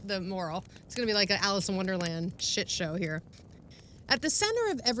be the moral. It's gonna be like an Alice in Wonderland shit show here. At the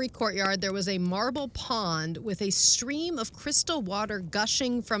center of every courtyard, there was a marble pond with a stream of crystal water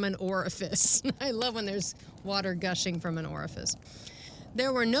gushing from an orifice. I love when there's water gushing from an orifice.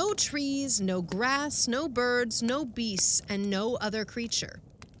 There were no trees, no grass, no birds, no beasts, and no other creature.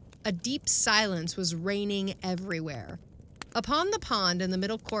 A deep silence was reigning everywhere. Upon the pond in the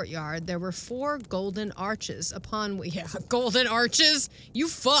middle courtyard, there were 4 golden arches golden arches? You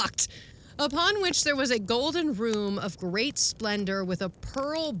fucked! Upon which there was a golden room of great splendor with a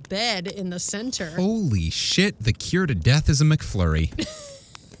pearl bed in the center. Holy shit, the cure to death is a McFlurry.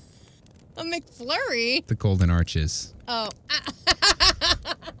 A McFlurry? The golden arches. Oh.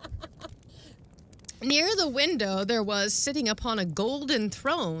 Near the window there was, sitting upon a golden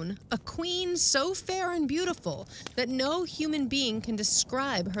throne, a queen so fair and beautiful that no human being can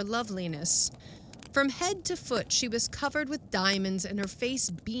describe her loveliness. From head to foot she was covered with diamonds, and her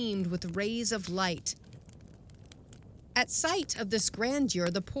face beamed with rays of light. At sight of this grandeur,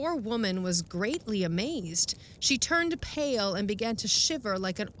 the poor woman was greatly amazed. She turned pale and began to shiver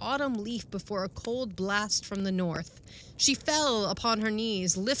like an autumn leaf before a cold blast from the north. She fell upon her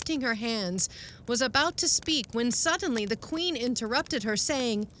knees, lifting her hands, was about to speak, when suddenly the queen interrupted her,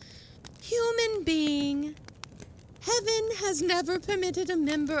 saying, "Human being, heaven has never permitted a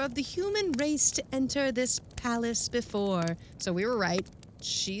member of the human race to enter this palace before." So we were right.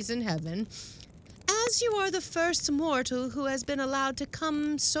 She's in heaven. "As you are the first mortal who has been allowed to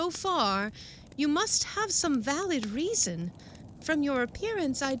come so far, you must have some valid reason. From your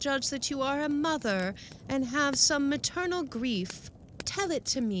appearance, I judge that you are a mother and have some maternal grief. Tell it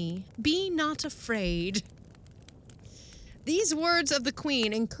to me. Be not afraid." These words of the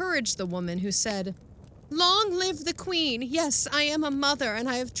queen encouraged the woman, who said, "Long live the queen! Yes, I am a mother, and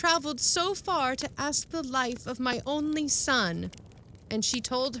I have traveled so far to ask the life of my only son." And she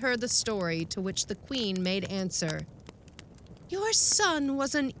told her the story, to which the queen made answer, "Your son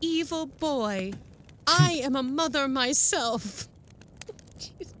was an evil boy. I am a mother myself."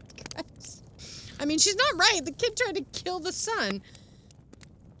 Jesus Christ. I mean, she's not right. The kid tried to kill the son.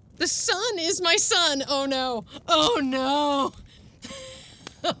 The son is my son. Oh, no. Oh, no.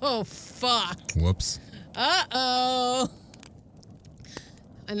 Oh, fuck. Whoops. Uh-oh.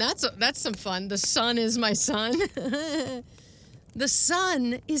 And that's some fun. The son is my son. "The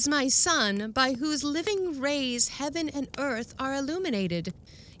sun is my son, by whose living rays heaven and earth are illuminated.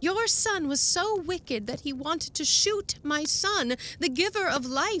 Your son was so wicked that he wanted to shoot my son, the giver of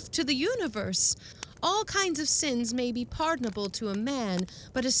life to the universe. All kinds of sins may be pardonable to a man,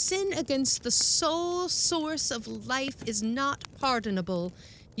 but a sin against the sole source of life is not pardonable.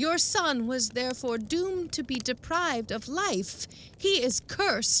 Your son was therefore doomed to be deprived of life. He is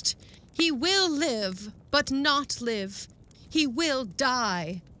cursed. He will live, but not live. He will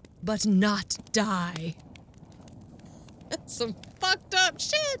die, but not die." That's some fucked up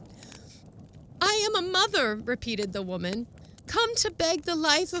shit. "I am a mother," repeated the woman. come to beg the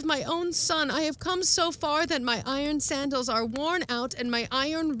life of my own son. I have come so far that my iron sandals are worn out and my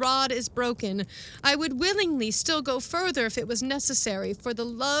iron rod is broken. I would willingly still go further if it was necessary, for the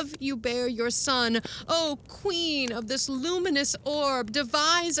love you bear your son. O queen of this luminous orb,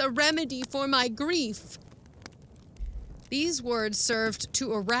 devise a remedy for my grief. These words served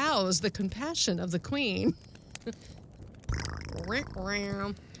to arouse the compassion of the queen,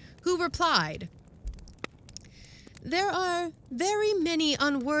 who replied, there are very many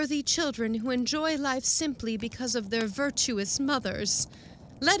unworthy children who enjoy life simply because of their virtuous mothers.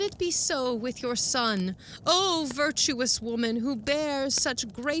 Let it be so with your son, O virtuous woman who bears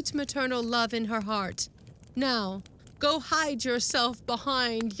such great maternal love in her heart. Now, go hide yourself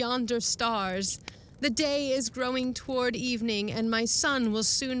behind yonder stars. The day is growing toward evening, and my son will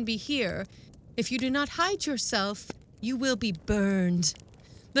soon be here. If you do not hide yourself, you will be burned.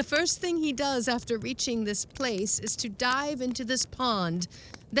 The first thing he does after reaching this place is to dive into this pond.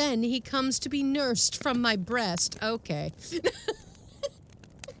 Then he comes to be nursed from my breast. Okay.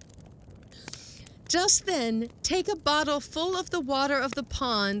 Just then, take a bottle full of the water of the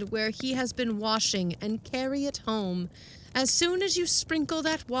pond where he has been washing and carry it home. As soon as you sprinkle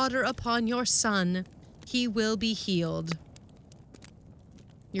that water upon your son, he will be healed.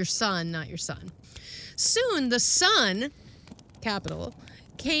 Your son, not your son. Soon the sun, capital,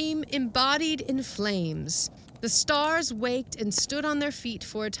 came embodied in flames. The stars waked and stood on their feet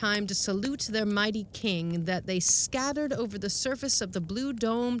for a time to salute their mighty king, that they scattered over the surface of the blue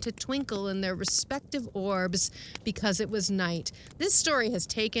dome to twinkle in their respective orbs because it was night. This story has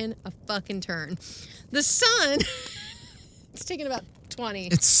taken a fucking turn. The sun... It's taken about 20.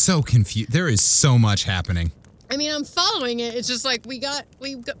 It's so confused. There is so much happening. I mean, I'm following it. It's just like we've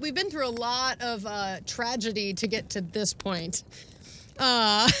been through a lot of tragedy to get to this point.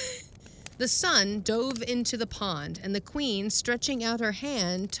 The sun dove into the pond, and the queen, stretching out her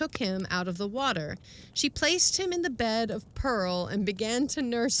hand, took him out of the water. She placed him in the bed of pearl and began to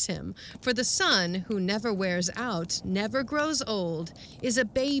nurse him, for the sun, who never wears out, never grows old, is a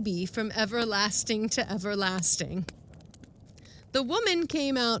baby from everlasting to everlasting. The woman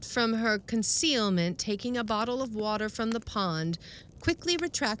came out from her concealment, taking a bottle of water from the pond, quickly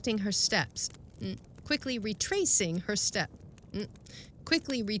retracing her steps. Quickly retraced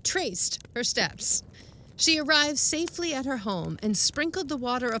her steps. She arrived safely at her home and sprinkled the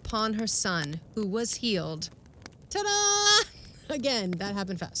water upon her son, who was healed. Ta-da! Again, that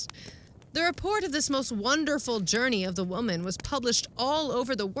happened fast. The report of this most wonderful journey of the woman was published all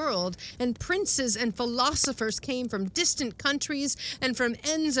over the world, and princes and philosophers came from distant countries and from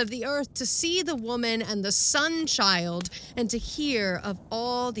ends of the earth to see the woman and the sun child and to hear of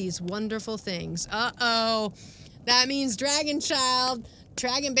all these wonderful things. Uh-oh. That means dragon child,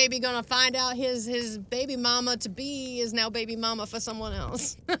 dragon baby gonna find out his baby mama to be is now baby mama for someone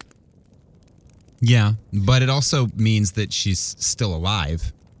else. Yeah, but it also means that she's still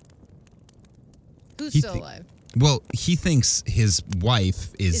alive. Who's still alive? Well, he thinks his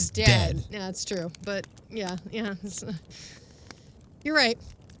wife is dead. Yeah, that's true. But yeah. You're right.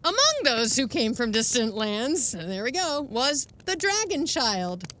 Among those who came from distant lands, there we go, was the dragon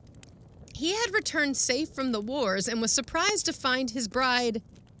child. He had returned safe from the wars and was surprised to find his bride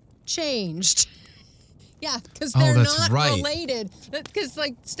changed. Yeah, because they're not related. Because,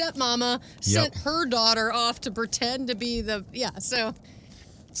 like, stepmama sent her daughter off to pretend to be the... Yeah, so...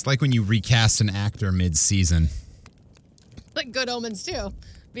 It's like when you recast an actor mid-season. Like Good Omens, too.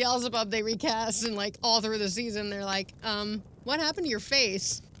 Beelzebub, they recast, and, like, all through the season, they're like, what happened to your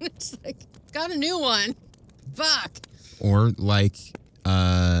face? It's like, got a new one. Fuck. Or, like,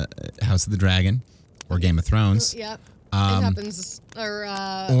 House of the Dragon, or Game of Thrones. Yep. It happens.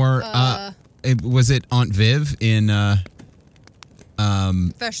 Was it Aunt Viv in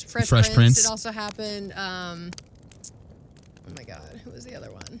Fresh Prince? It also happened. Oh my God, who was the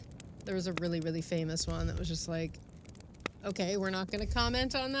other one? There was a really, really famous one that was just like, okay, we're not going to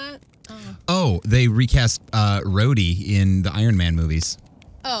comment on that. Oh, they recast Rhodey in the Iron Man movies.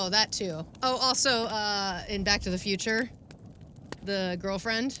 Oh, that too. Oh, also in Back to the Future, the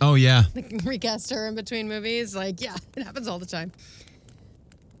girlfriend. Oh yeah. They recast her in between movies. Like, yeah, it happens all the time.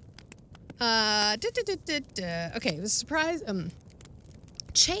 Okay, the surprise.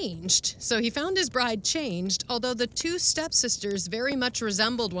 Changed. So he found his bride changed, although the two stepsisters very much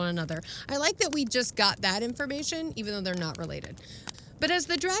resembled one another. I like that we just got that information, even though they're not related. But as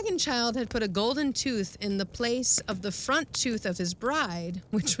the dragon child had put a golden tooth in the place of the front tooth of his bride,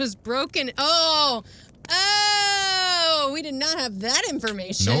 which was broken. Oh, we did not have that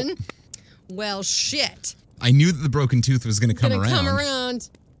information. Nope. Well, shit. I knew that the broken tooth was going to come around.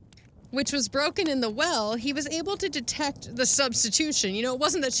 which was broken in the well, he was able to detect the substitution. You know, it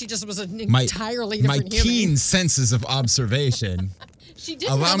wasn't that she just was an entirely my different human. keen senses of observation She did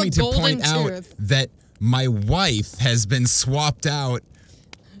allow have a me to golden point out tooth. that my wife has been swapped out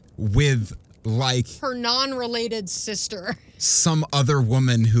with, like, Her non-related sister. some other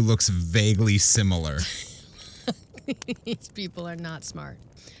woman who looks vaguely similar. These people are not smart.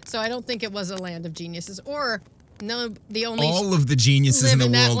 So I don't think it was a land of geniuses. Or, no, the only... All of the geniuses in the live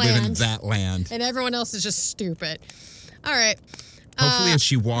in that world live in land. that land. And everyone else is just stupid. All right. Hopefully, as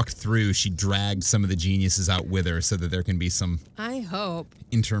she walked through, she dragged some of the geniuses out with her so that there can be some I hope.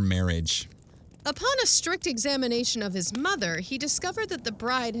 intermarriage. Upon a strict examination of his mother, he discovered that the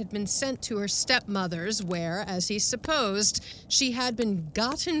bride had been sent to her stepmother's, where, as he supposed, she had been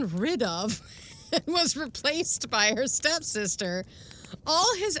gotten rid of and was replaced by her stepsister.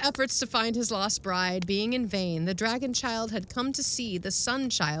 All his efforts to find his lost bride being in vain, the dragon child had come to see the sun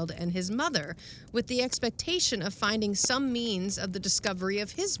child and his mother, with the expectation of finding some means of the discovery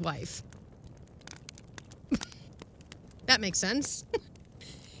of his wife. That makes sense.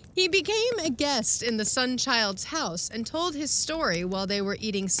 He became a guest in the sun child's house and told his story while they were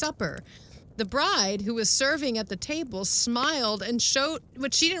eating supper. The bride, who was serving at the table, smiled and showed...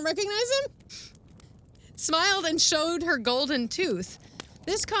 What, she didn't recognize him? Smiled and showed her golden tooth.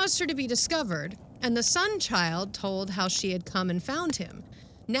 This caused her to be discovered, and the sun child told how she had come and found him.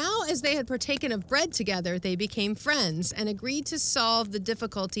 Now, as they had partaken of bread together, they became friends and agreed to solve the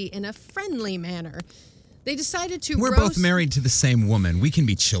difficulty in a friendly manner. They decided to We're both married to the same woman. We can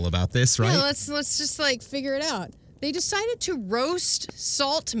be chill about this, right? Yeah, let's just, like, figure it out. They decided to roast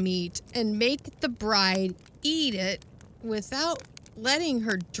salt meat and make the bride eat it without letting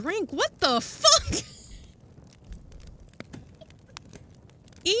her drink. What the fuck?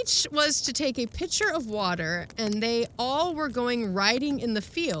 Each was to take a pitcher of water, and they all were going riding in the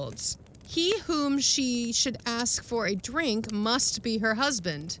fields. He whom she should ask for a drink must be her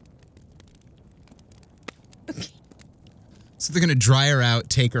husband. So they're going to dry her out,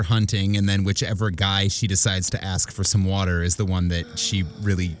 take her hunting, and then whichever guy she decides to ask for some water is the one that she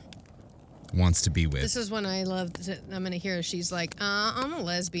really wants to be with. This is when I love that I'm going to hear she's like, I'm a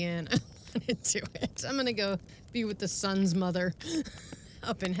lesbian. I want to do it. I'm going to go be with the son's mother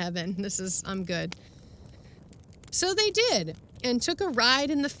up in heaven. I'm good. So they did, and took a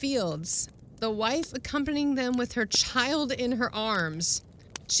ride in the fields, the wife accompanying them with her child in her arms.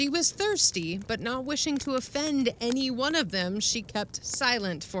 She was thirsty, but not wishing to offend any one of them, she kept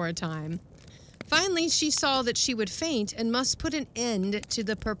silent for a time. Finally, she saw that she would faint and must put an end to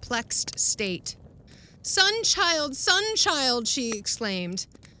the perplexed state. Sun child, she exclaimed.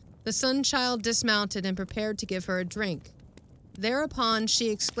 The sun child dismounted and prepared to give her a drink. Thereupon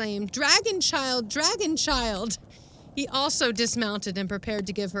she exclaimed, Dragon child! He also dismounted and prepared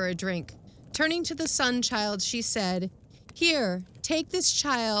to give her a drink. Turning to the sun child, she said, Here, take this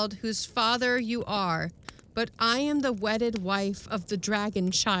child whose father you are, but I am the wedded wife of the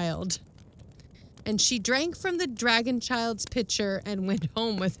dragon child. And she drank from the dragon child's pitcher and went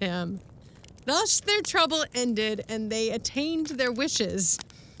home with him. Thus their trouble ended, and they attained their wishes.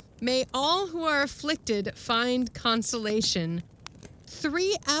 May all who are afflicted find consolation.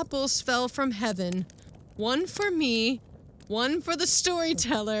 3 apples fell from heaven, 1 for me, 1 for the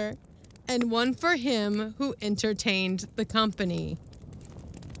storyteller, and 1 for him who entertained the company.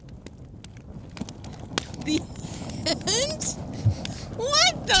 The end?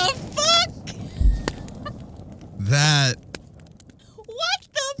 What the fuck? That What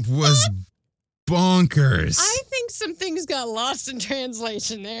the fuck? was bonkers. I think some things got lost in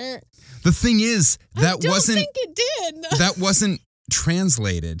translation there. The thing is, that I don't wasn't think it did. that wasn't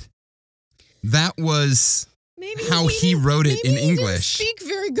translated. That was Maybe how he wrote it in English. Didn't speak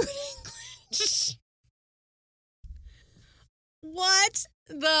very good English. What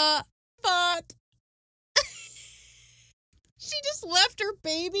the fuck? She just left her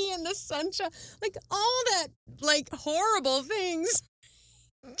baby in the sunshine. Like, all that, like, horrible things.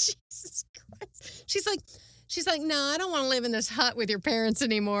 Jesus Christ. She's like, no, I don't want to live in this hut with your parents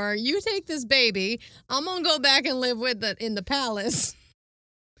anymore. You take this baby. I'm going to go back and live in the palace.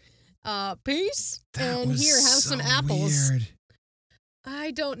 Peace. That and was here, have so some apples. Weird.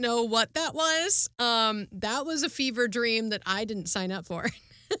 I don't know what that was. That was a fever dream that I didn't sign up for.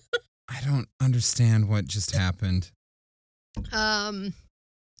 I don't understand what just happened. That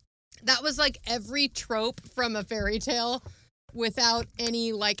was like every trope from a fairy tale without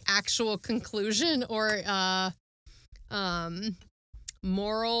any like actual conclusion or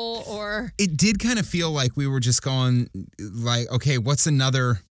moral or... It did kind of feel like we were just going like, okay, what's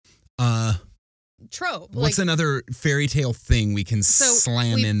another trope. What's another fairy tale thing we can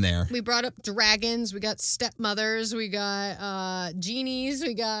slam in there? We brought up dragons. We got stepmothers. We got genies.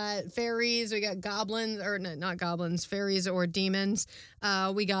 We got fairies. We got goblins, or no, not goblins, fairies or demons.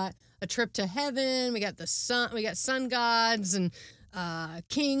 We got a trip to heaven. We got the sun. We got sun gods and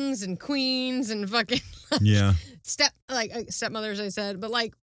kings and queens and fucking stepmothers. I said, but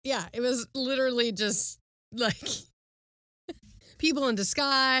it was literally just like people in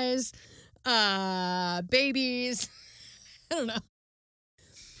disguise. Babies. I don't know.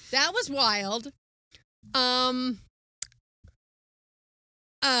 That was wild.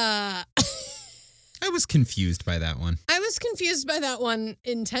 I was confused by that one. I was confused by that one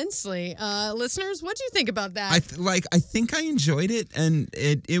intensely. Listeners, what do you think about that? I think I enjoyed it, and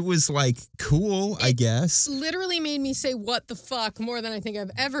it was cool, I guess. Literally made me say what the fuck more than I think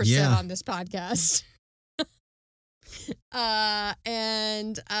I've ever said on this podcast.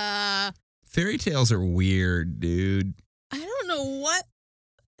 Fairy tales are weird, dude. I don't know what.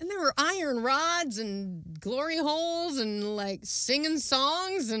 And there were iron rods and glory holes and singing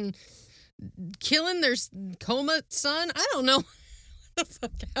songs and killing their coma son. I don't know what the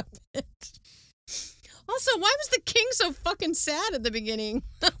fuck happened. Also, why was the king so fucking sad at the beginning?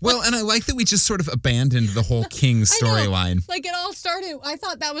 Well, and I like that we just sort of abandoned the whole king storyline. It all started, I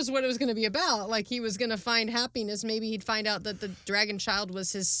thought that was what it was going to be about. He was going to find happiness. Maybe he'd find out that the dragon child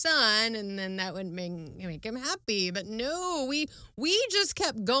was his son, and then that would make him happy. But no, we just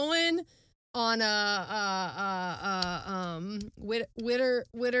kept going on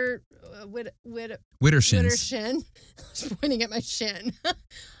Wittershin. I was pointing at my shin.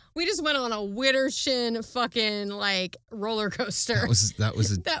 We just went on a Wittershin fucking roller coaster. That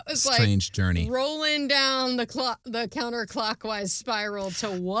was a strange journey. Rolling down the counterclockwise spiral to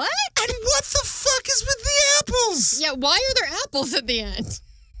what? And what the fuck is with the apples? Yeah, why are there apples at the end?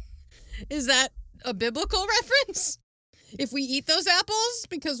 Is that a biblical reference? If we eat those apples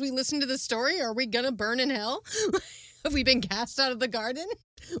because we listen to the story, are we gonna burn in hell? Have we been cast out of the garden?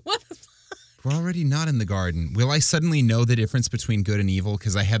 What the fuck? We're already not in the garden. Will I suddenly know the difference between good and evil?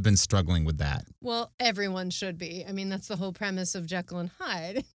 Because I have been struggling with that. Well, everyone should be. I mean, that's the whole premise of Jekyll and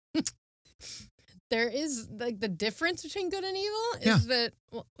Hyde. There is, the difference between good and evil is that,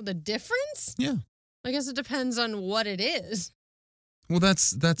 the difference? Yeah. I guess it depends on what it is. Well,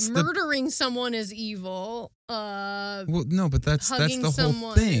 that's murdering someone is evil. Well, no, but that's the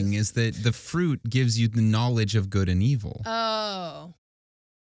whole thing is that the fruit gives you the knowledge of good and evil. Oh.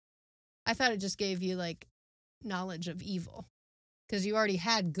 I thought it just gave you knowledge of evil because you already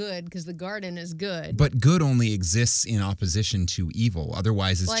had good because the garden is good. But good only exists in opposition to evil.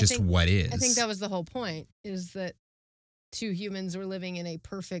 Otherwise, it's what is. I think that was the whole point, is that two humans were living in a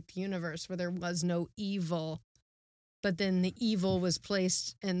perfect universe where there was no evil. But then the evil was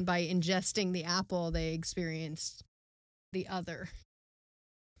placed, and by ingesting the apple, they experienced the other.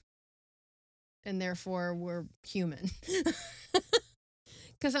 And therefore, we're human.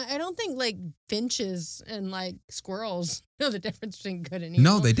 Because I don't think finches and squirrels know the difference between good and evil.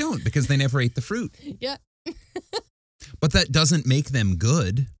 No, they don't, because they never ate the fruit. Yeah. But that doesn't make them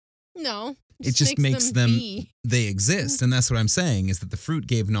good. No. It just makes them they exist. And that's what I'm saying, is that the fruit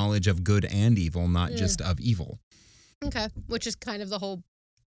gave knowledge of good and evil, not just of evil. Okay. Which is kind of the whole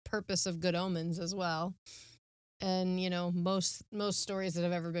purpose of Good Omens as well. And, most stories that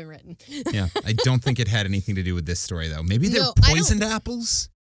have ever been written. Yeah. I don't think it had anything to do with this story, though. Maybe they're poisoned apples?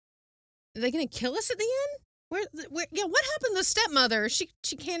 Are they going to kill us at the end? What happened to the stepmother? She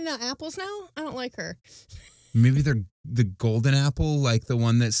handing out apples now? I don't like her. Maybe they're the golden apple, like the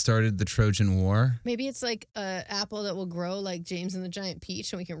one that started the Trojan War. Maybe it's an apple that will grow like James and the Giant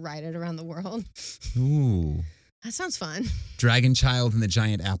Peach, and we can ride it around the world. Ooh. That sounds fun. Dragon Child and the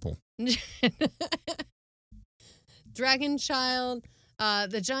Giant Apple. Dragon Child,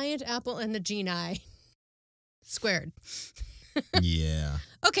 the Giant Apple, and the Genii. Squared. Yeah.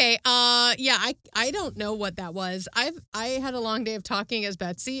 Okay. I don't know what that was. I had a long day of talking as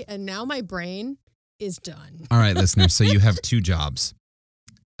Betsy, and now my brain is done. All right, listeners. So you have two jobs.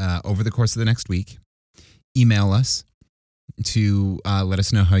 Over the course of the next week, email us to let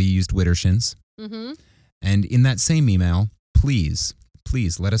us know how you used Wittershins. Mm-hmm. And in that same email, please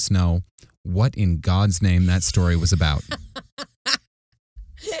let us know what in God's name that story was about.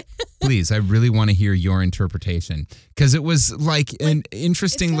 Please, I really want to hear your interpretation, because it was an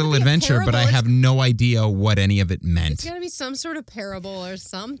interesting little adventure, but I have no idea what any of it meant. It's got to be some sort of parable or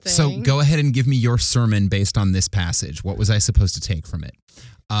something. So go ahead and give me your sermon based on this passage. What was I supposed to take from it?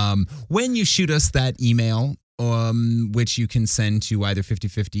 When you shoot us that email which you can send to either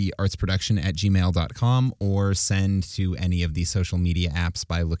 5050artsproduction@gmail.com or send to any of the social media apps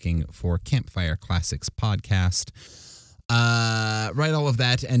by looking for Campfire Classics Podcast. Write all of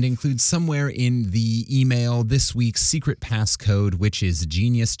that and include somewhere in the email this week's secret passcode, which is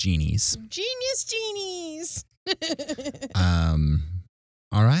Genius Genies. Genius Genies!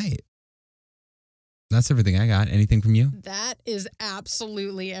 All right. That's everything I got. Anything from you? That is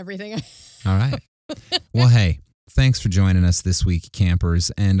absolutely everything. All right. Well, hey, thanks for joining us this week,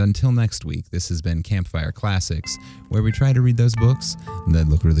 campers. And until next week, this has been Campfire Classics, where we try to read those books that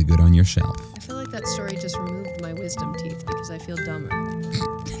look really good on your shelf. I feel like that story just removed my wisdom teeth because I feel dumber.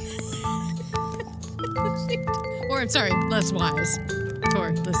 Or, I'm sorry, less wise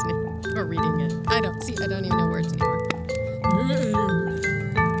for listening or reading it. I don't even know words anymore.